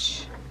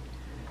stitch.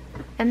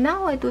 And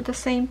now I do the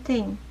same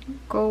thing,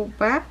 go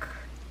back,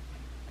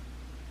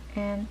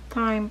 and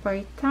time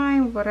by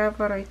time,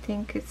 whatever I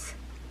think it's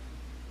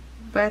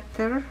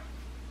better,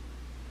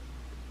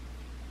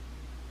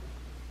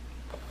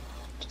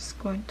 just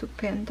going to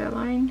pin the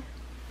line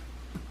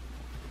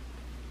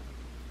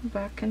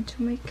back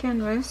into my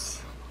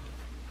canvas.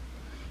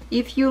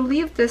 If you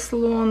leave this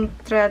long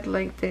thread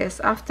like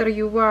this, after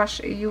you wash,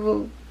 you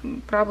will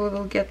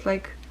probably get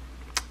like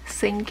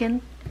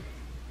sinking,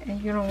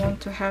 and you don't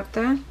want to have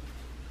that.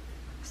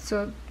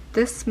 So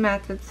this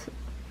method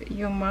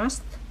you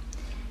must,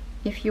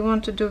 if you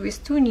want to do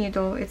with 2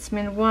 needles, it's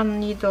mean 1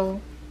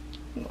 needle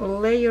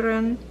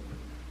layering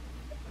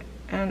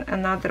and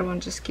another one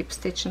just keep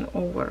stitching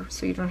over,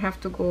 so you don't have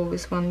to go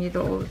with 1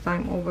 needle all the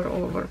time,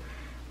 over,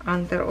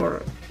 under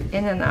or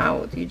in and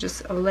out. You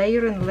just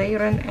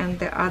layering, and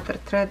the other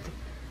thread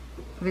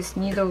with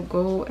needle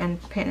go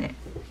and pin it.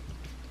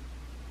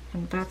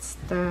 And that's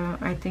the,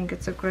 I think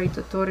it's a great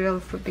tutorial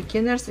for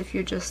beginners if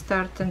you're just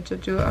starting to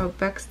do a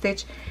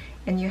backstitch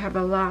and you have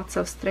a lots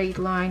of straight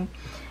line.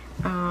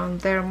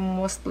 They're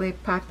mostly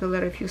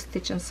popular if you're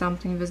stitching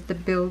something with the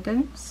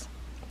buildings.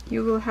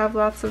 You will have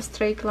lots of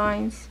straight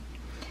lines.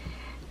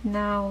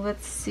 Now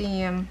let's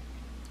see,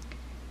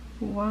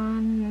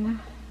 1,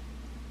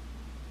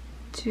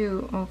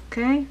 2,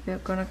 okay, we're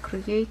gonna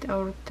create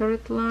our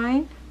third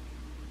line,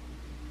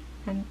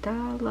 and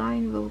that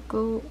line will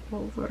go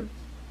over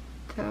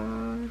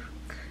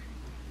dark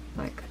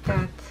like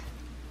that,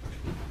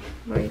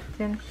 right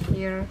in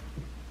here.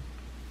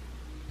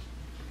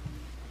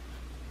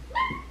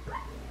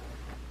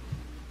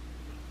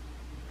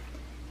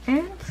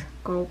 And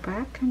go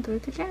back and do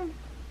it again.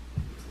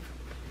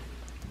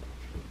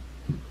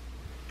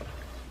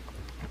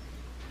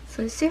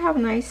 So you see how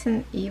nice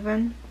and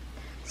even.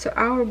 So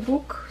our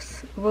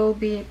books will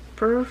be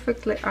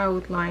perfectly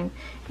outlined.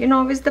 You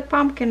know, with the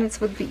pumpkin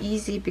it would be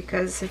easy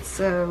because it's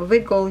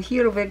wiggle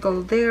here,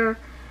 wiggle there.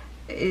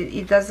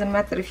 It doesn't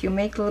matter if you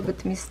make a little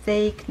bit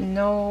mistake,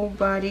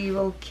 nobody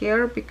will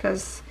care,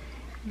 because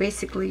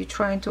basically you're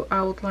trying to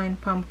outline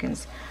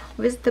pumpkins.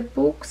 With the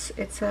books,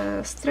 it's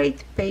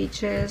straight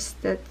pages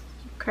that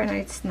kind of,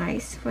 it's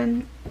nice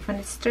when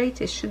it's straight,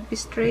 it should be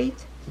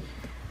straight.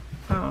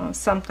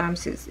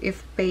 Sometimes it's,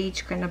 if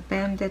page kind of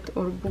bended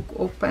or book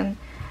open,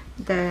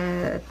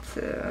 that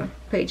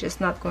page is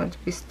not going to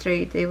be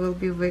straight, they will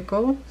be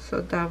wiggle.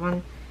 So that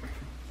one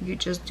you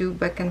just do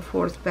back and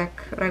forth,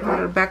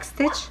 regular back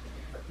stitch.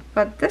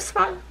 But this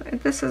one,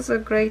 this is a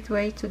great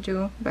way to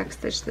do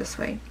backstitch this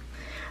way.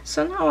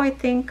 So now I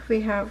think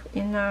we have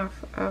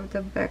enough of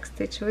the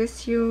backstitch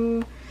with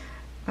you.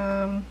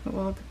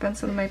 Well,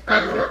 depends on my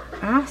puppy.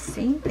 Ah,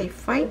 see, they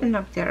fighting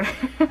up there.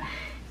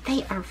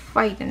 They are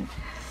fighting.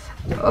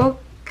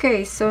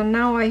 Okay, so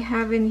now I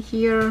have in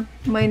here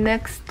my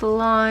next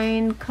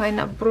line, kind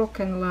of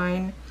broken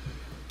line.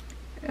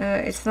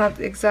 It's not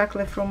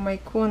exactly from my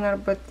corner,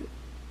 but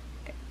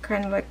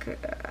kind of like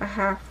a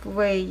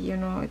halfway, you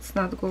know, it's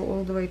not go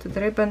all the way to the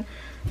ribbon.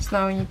 So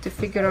now I need to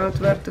figure out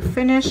where to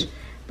finish,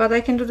 but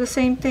I can do the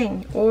same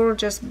thing, or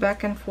just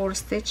back and forth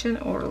stitching,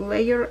 or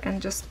layer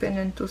and just spin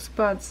in 2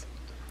 spots.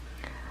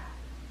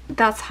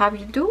 That's how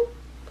you do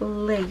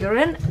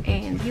layering,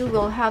 and you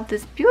will have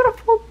this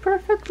beautiful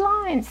perfect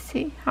lines.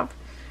 See how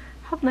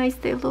nice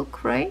they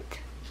look, right?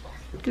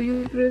 Do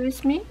you agree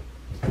with me?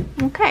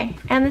 Okay,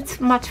 and it's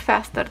much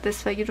faster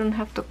this way. You don't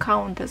have to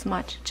count as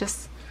much,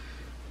 just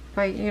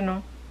by, you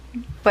know,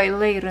 by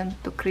layering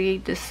to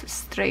create this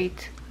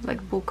straight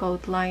like book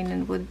outline,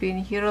 and would be in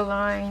here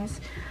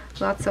lines,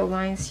 lots of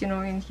lines, you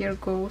know, in here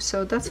go.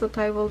 So that's what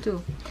I will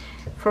do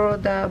for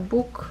the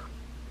book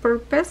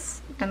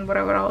purpose, and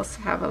whatever else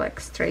have like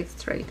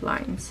straight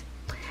lines.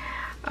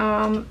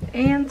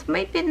 And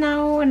maybe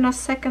now in a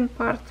second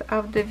part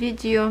of the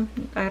video,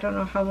 I don't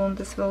know how long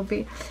this will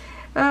be,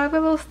 we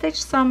will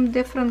stitch some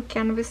different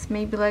canvas,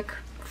 maybe like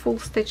full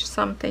stitch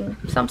something,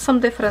 some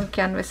different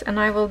canvas, and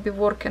I will be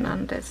working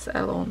on this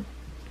alone.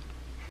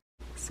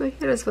 So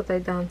here is what I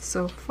done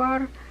so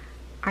far.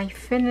 I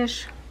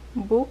finished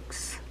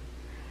books,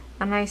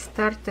 and I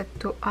started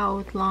to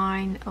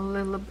outline a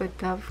little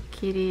bit of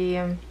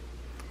kitty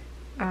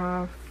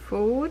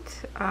food.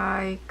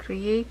 I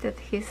created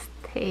his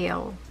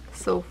tail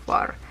so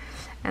far,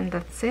 and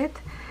that's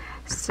it.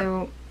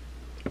 So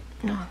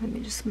let me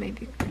just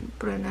maybe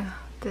bring it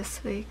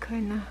this way,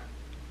 kind of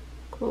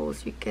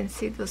close. You can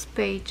see those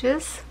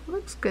pages.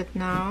 Looks good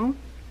now.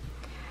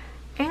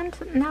 And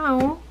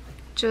now,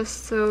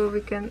 just so we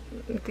can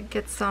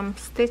get some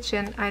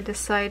stitching, I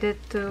decided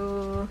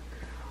to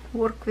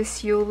work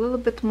with you a little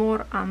bit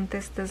more on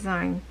this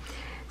design.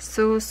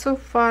 So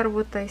far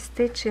what I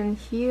stitch in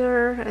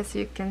here, as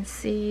you can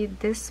see,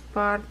 this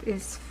part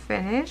is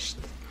finished.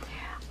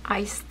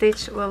 I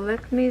stitch, well,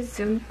 let me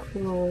zoom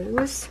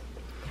close.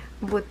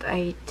 What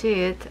I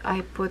did,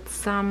 I put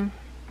some,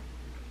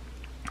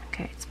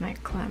 okay, it's my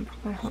clamp,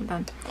 hold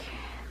on.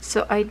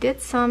 So I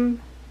did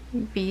some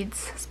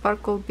beads,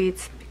 sparkle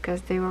beads,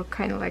 because they were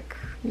kind of like,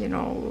 you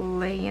know,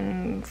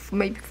 laying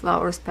maybe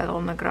flowers, petal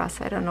on the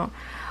grass, I don't know.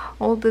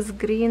 All this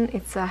green,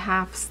 it's a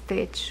half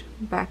stitch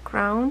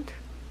background.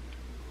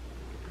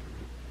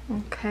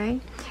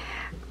 Okay,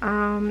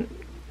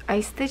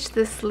 I stitched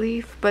the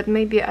sleeve, but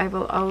maybe I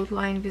will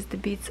outline with the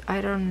beads, I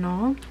don't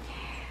know.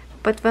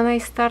 But when I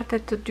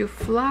started to do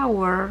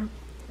flower,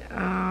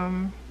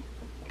 the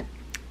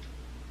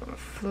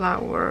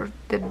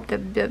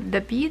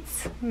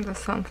beads, the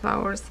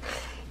sunflowers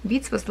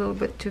beads was a little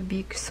bit too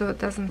big, so it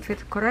doesn't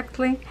fit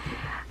correctly.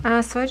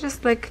 So I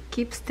just like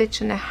keep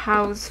stitching a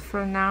house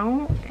for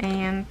now,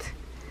 and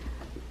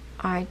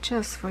I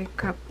just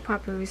wake up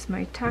puppy with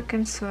my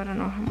tucking, so I don't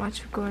know how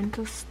much we're going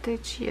to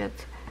stitch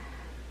yet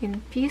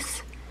in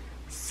piece.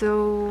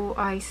 So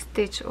I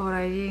stitch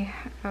already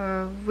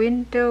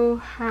window,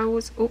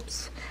 house,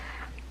 oops.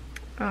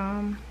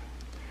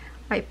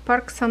 I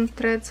parked some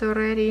threads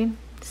already,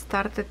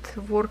 started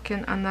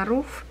working on a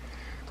roof.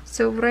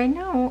 So right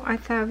now I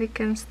thought we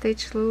can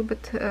stitch a little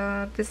bit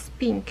this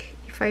pink.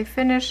 If I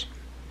finish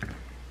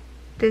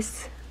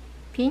this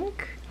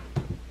pink,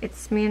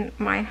 it's mean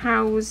my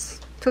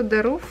house to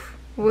the roof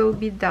will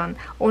be done.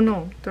 Oh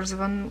no, there's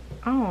one,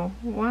 oh,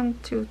 1,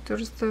 2,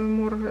 there's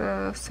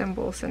more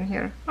symbols in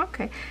here.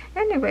 Okay,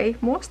 anyway,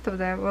 most of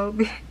them will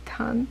be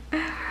done.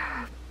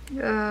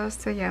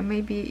 So yeah,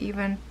 maybe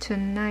even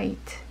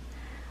tonight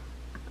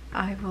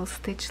I will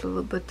stitch a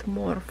little bit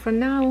more. For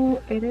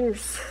now it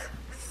is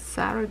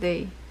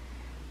Saturday,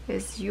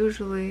 as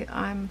usually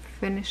I'm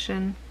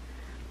finishing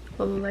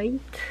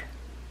late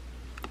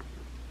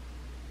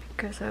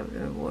because I've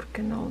been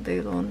working all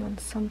day long on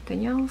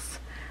something else.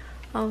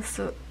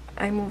 Also,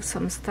 I moved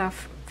some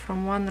stuff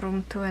from one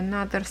room to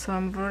another, so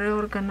I'm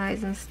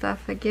reorganizing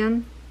stuff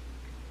again.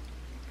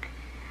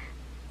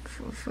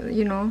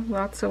 You know,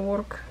 lots of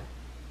work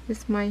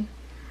with my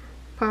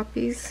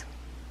puppies.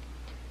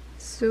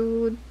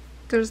 So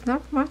there's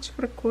not much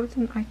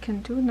recording I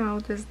can do now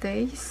these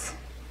days.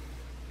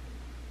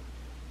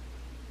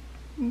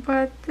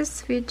 But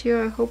this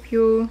video, I hope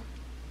you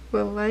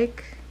will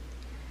like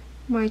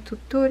my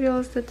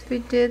tutorials that we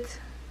did.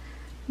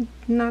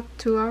 Not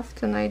too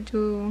often I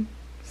do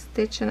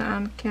stitching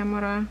on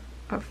camera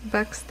of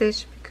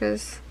backstitch,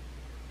 because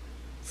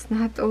it's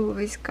not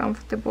always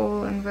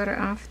comfortable, and very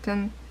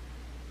often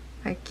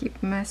I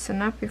keep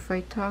messing up if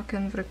I talk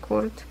and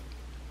record.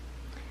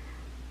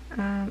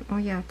 Oh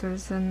yeah,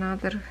 there's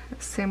another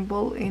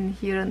symbol in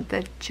here, and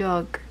that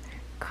jug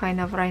kind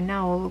of right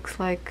now looks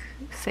like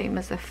same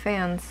as a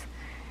fence.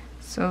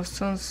 So as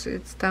soon as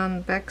it's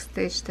done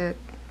backstitch, that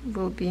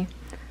will be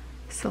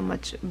so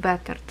much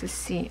better to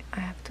see.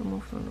 I have to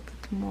move a little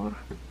bit more.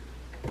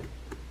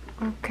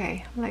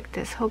 Okay, like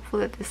this.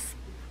 Hopefully this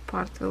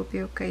part will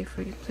be okay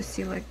for you to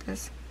see like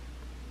this.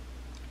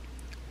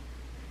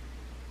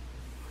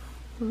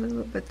 A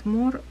little bit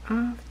more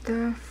of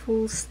the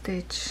full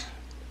stitch.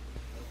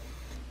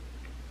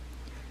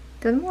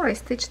 the more I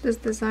stitch this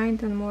design,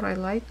 the more I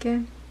like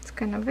it. It's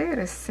kind of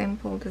very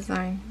simple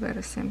design,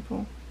 very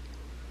simple.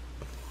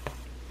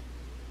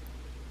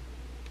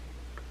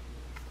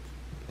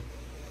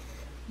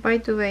 By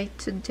the way,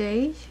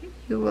 today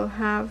you will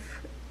have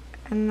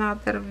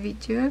another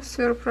video,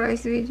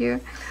 surprise video.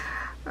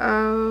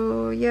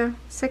 Yeah,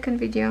 second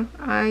video.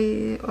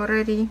 I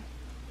already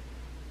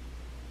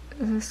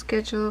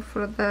scheduled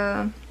for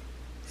the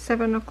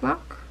 7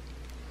 o'clock.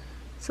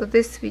 So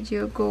this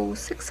video goes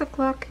 6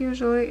 o'clock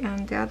usually,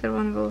 and the other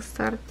one will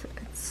start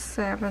at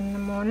 7 in the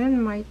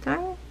morning my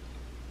time.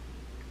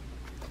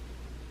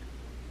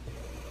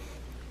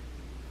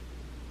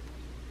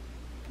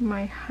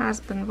 My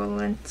husband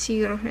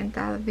volunteered in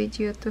that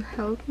video to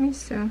help me,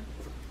 so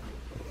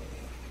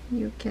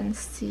you can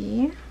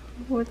see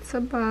what's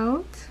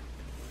about.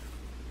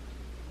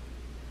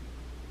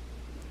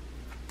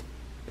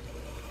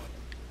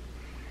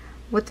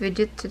 What we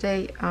did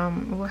today,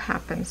 what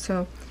happened.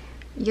 So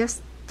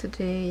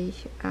yesterday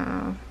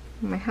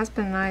my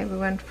husband and I, we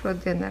went for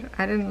dinner.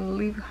 I didn't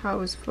leave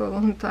house for a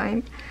long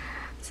time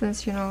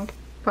since, you know,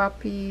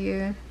 puppy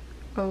a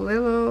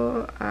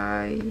little.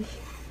 I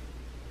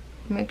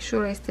make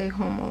sure I stay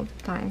home all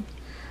the time.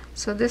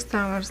 So this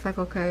time I was like,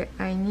 okay,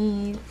 I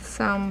need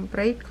some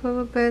break a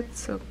little bit.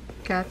 So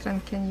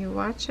Catherine, can you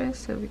watch it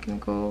so we can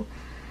go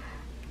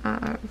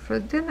for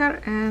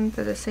dinner, and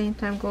at the same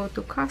time go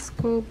to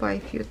Costco, buy a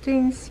few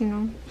things, you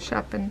know,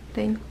 shopping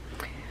thing.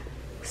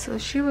 So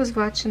she was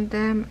watching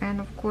them, and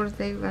of course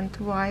they went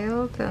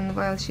wild. And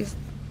while she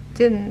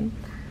didn't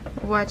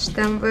watch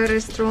them very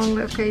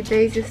strongly, okay,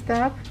 Daisy,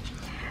 stop.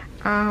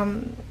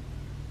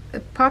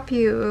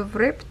 Puppy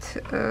ripped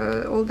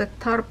all the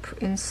tarp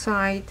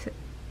inside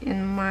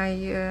in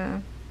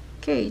my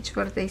cage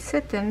where they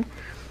sit in,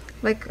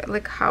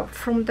 like how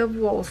from the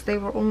walls they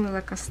were only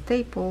like a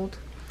stapled,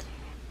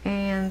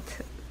 and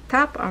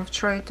top I've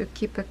tried to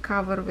keep a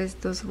cover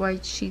with those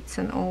white sheets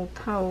and old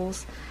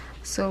towels,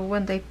 so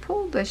when they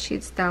pull the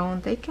sheets down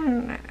they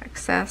can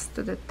access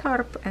to the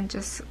tarp and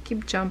just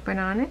keep jumping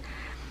on it.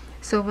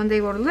 So when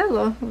they were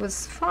little it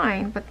was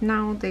fine, but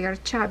now they are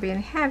chubby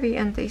and heavy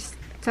and they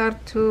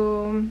start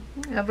to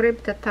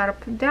rip the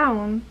tarp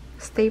down,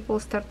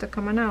 staples start to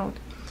coming out.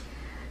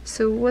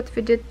 So what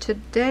we did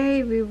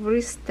today, we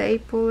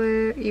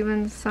re-stapled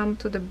even some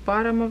to the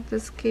bottom of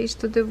this cage,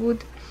 to the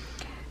wood.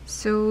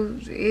 So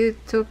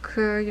it took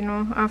you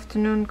know,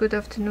 good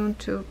afternoon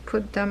to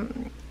put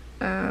them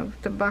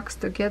the box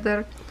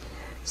together.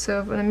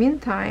 So in the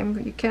meantime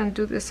you can't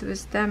do this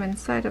with them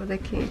inside of the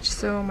cage.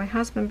 So my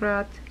husband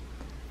brought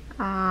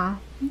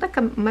like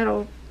a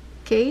metal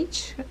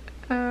cage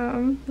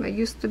that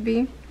used to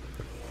be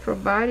for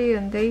Buddy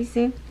and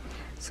Daisy.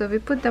 So we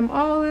put them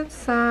all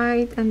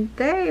inside, and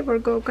they were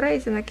go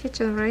crazy in the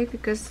kitchen, right?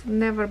 Because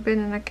never been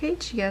in a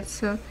cage yet.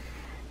 So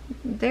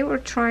they were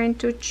trying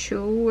to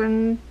chew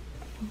and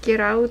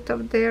get out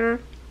of there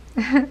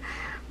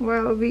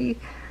while we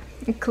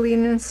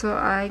cleaning. So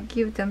I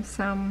give them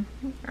some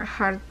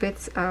hard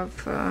bits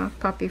of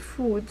puppy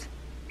food.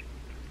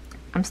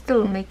 I'm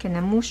still making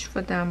a mush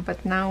for them,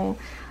 but now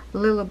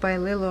little by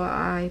little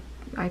I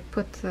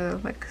put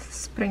like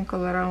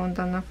sprinkle around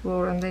on the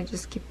floor, and they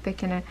just keep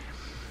picking it.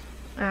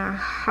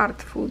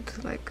 Hard food,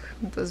 like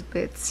those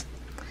bits.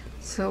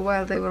 So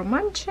while they were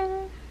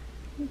munching,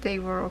 they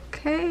were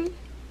okay.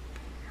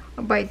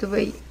 By the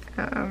way,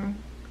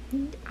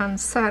 on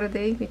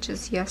Saturday, which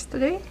is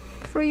yesterday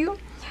for you,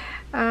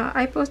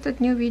 I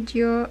posted new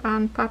video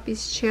on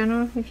Puppy's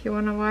channel. If you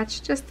want to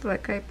watch, just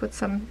like I put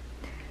some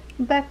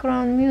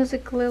background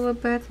music a little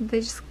bit. They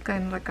just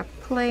kind of like a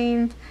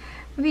plain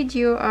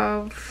video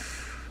of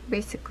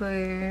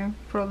basically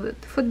for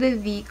the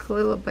week,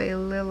 little by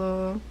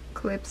little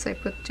clips I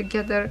put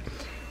together,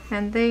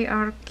 and they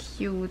are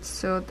cute.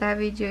 So that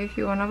video, if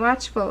you want to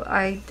watch, well,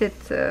 I did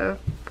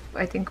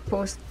I think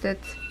posted,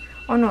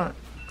 oh no,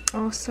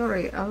 oh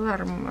sorry,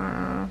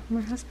 alarm,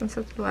 my husband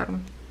said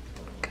alarm.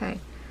 Okay,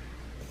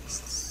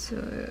 so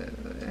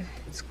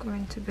it's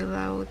going to be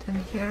loud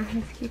in here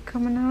if he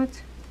coming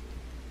out.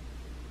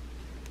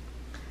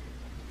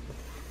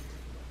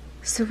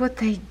 So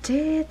what I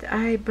did,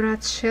 I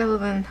brought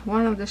shelving,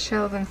 one of the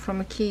shelving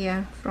from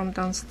IKEA from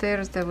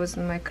downstairs that was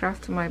in my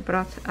craft room, I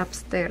brought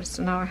upstairs.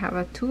 So now I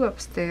have two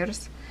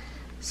upstairs.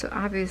 So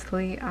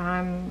obviously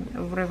I'm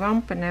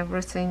revamping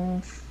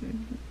everything,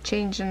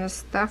 changing the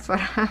stuff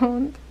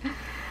around.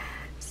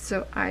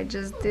 So I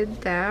just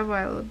did that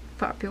while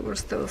puppy were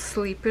still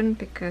sleeping,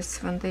 because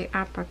when they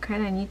up I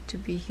kind of need to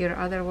be here,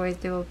 otherwise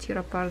they will tear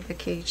apart the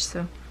cage.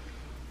 So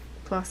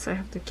plus I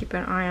have to keep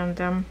an eye on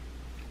them,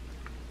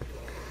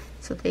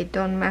 so they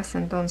don't mess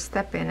and don't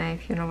step in it,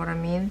 if you know what I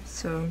mean.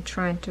 So I'm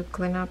trying to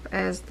clean up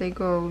as they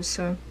go.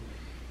 So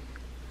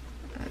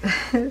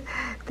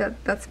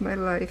that's my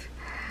life,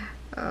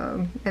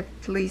 at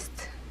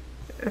least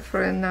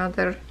for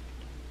another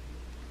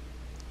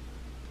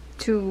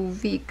 2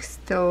 weeks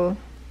till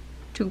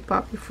two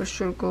puppy for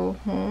sure go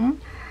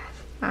home.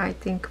 I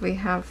think we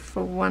have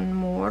for one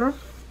more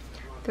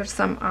There's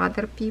some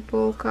other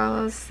people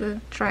colors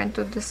trying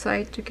to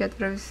decide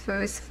together with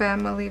his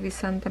family. We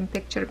send them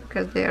picture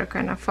because they are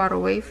kind of far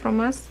away from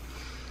us.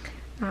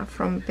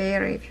 From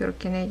Barrie, if you're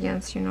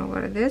Canadians, you know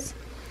where it is.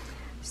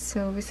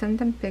 So we sent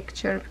them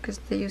picture because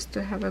they used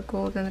to have a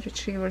golden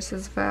retrievers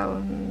as well,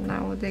 and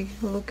now they're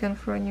looking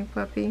for a new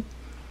puppy.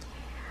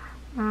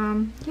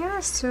 Yeah,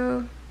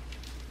 so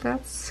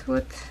that's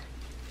what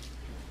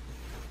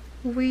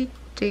we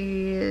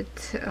did,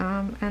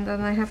 and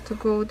then I have to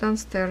go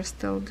downstairs,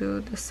 still do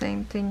the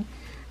same thing.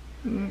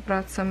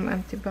 Brought some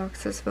empty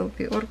boxes, will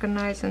be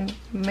organized and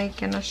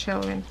making a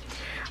shelving.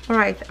 All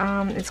right,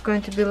 it's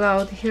going to be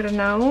loud here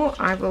now.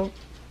 I will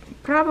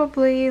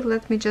probably,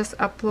 let me just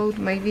upload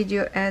my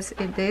video as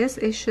it is.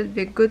 It should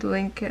be good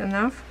link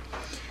enough.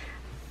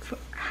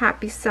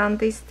 Happy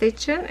Sunday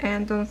stitching,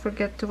 and don't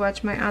forget to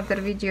watch my other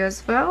video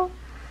as well.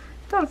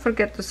 Don't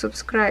forget to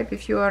subscribe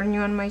if you are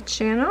new on my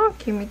channel.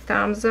 Give me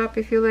thumbs up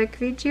if you like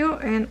video,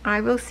 and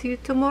I will see you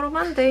tomorrow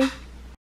Monday.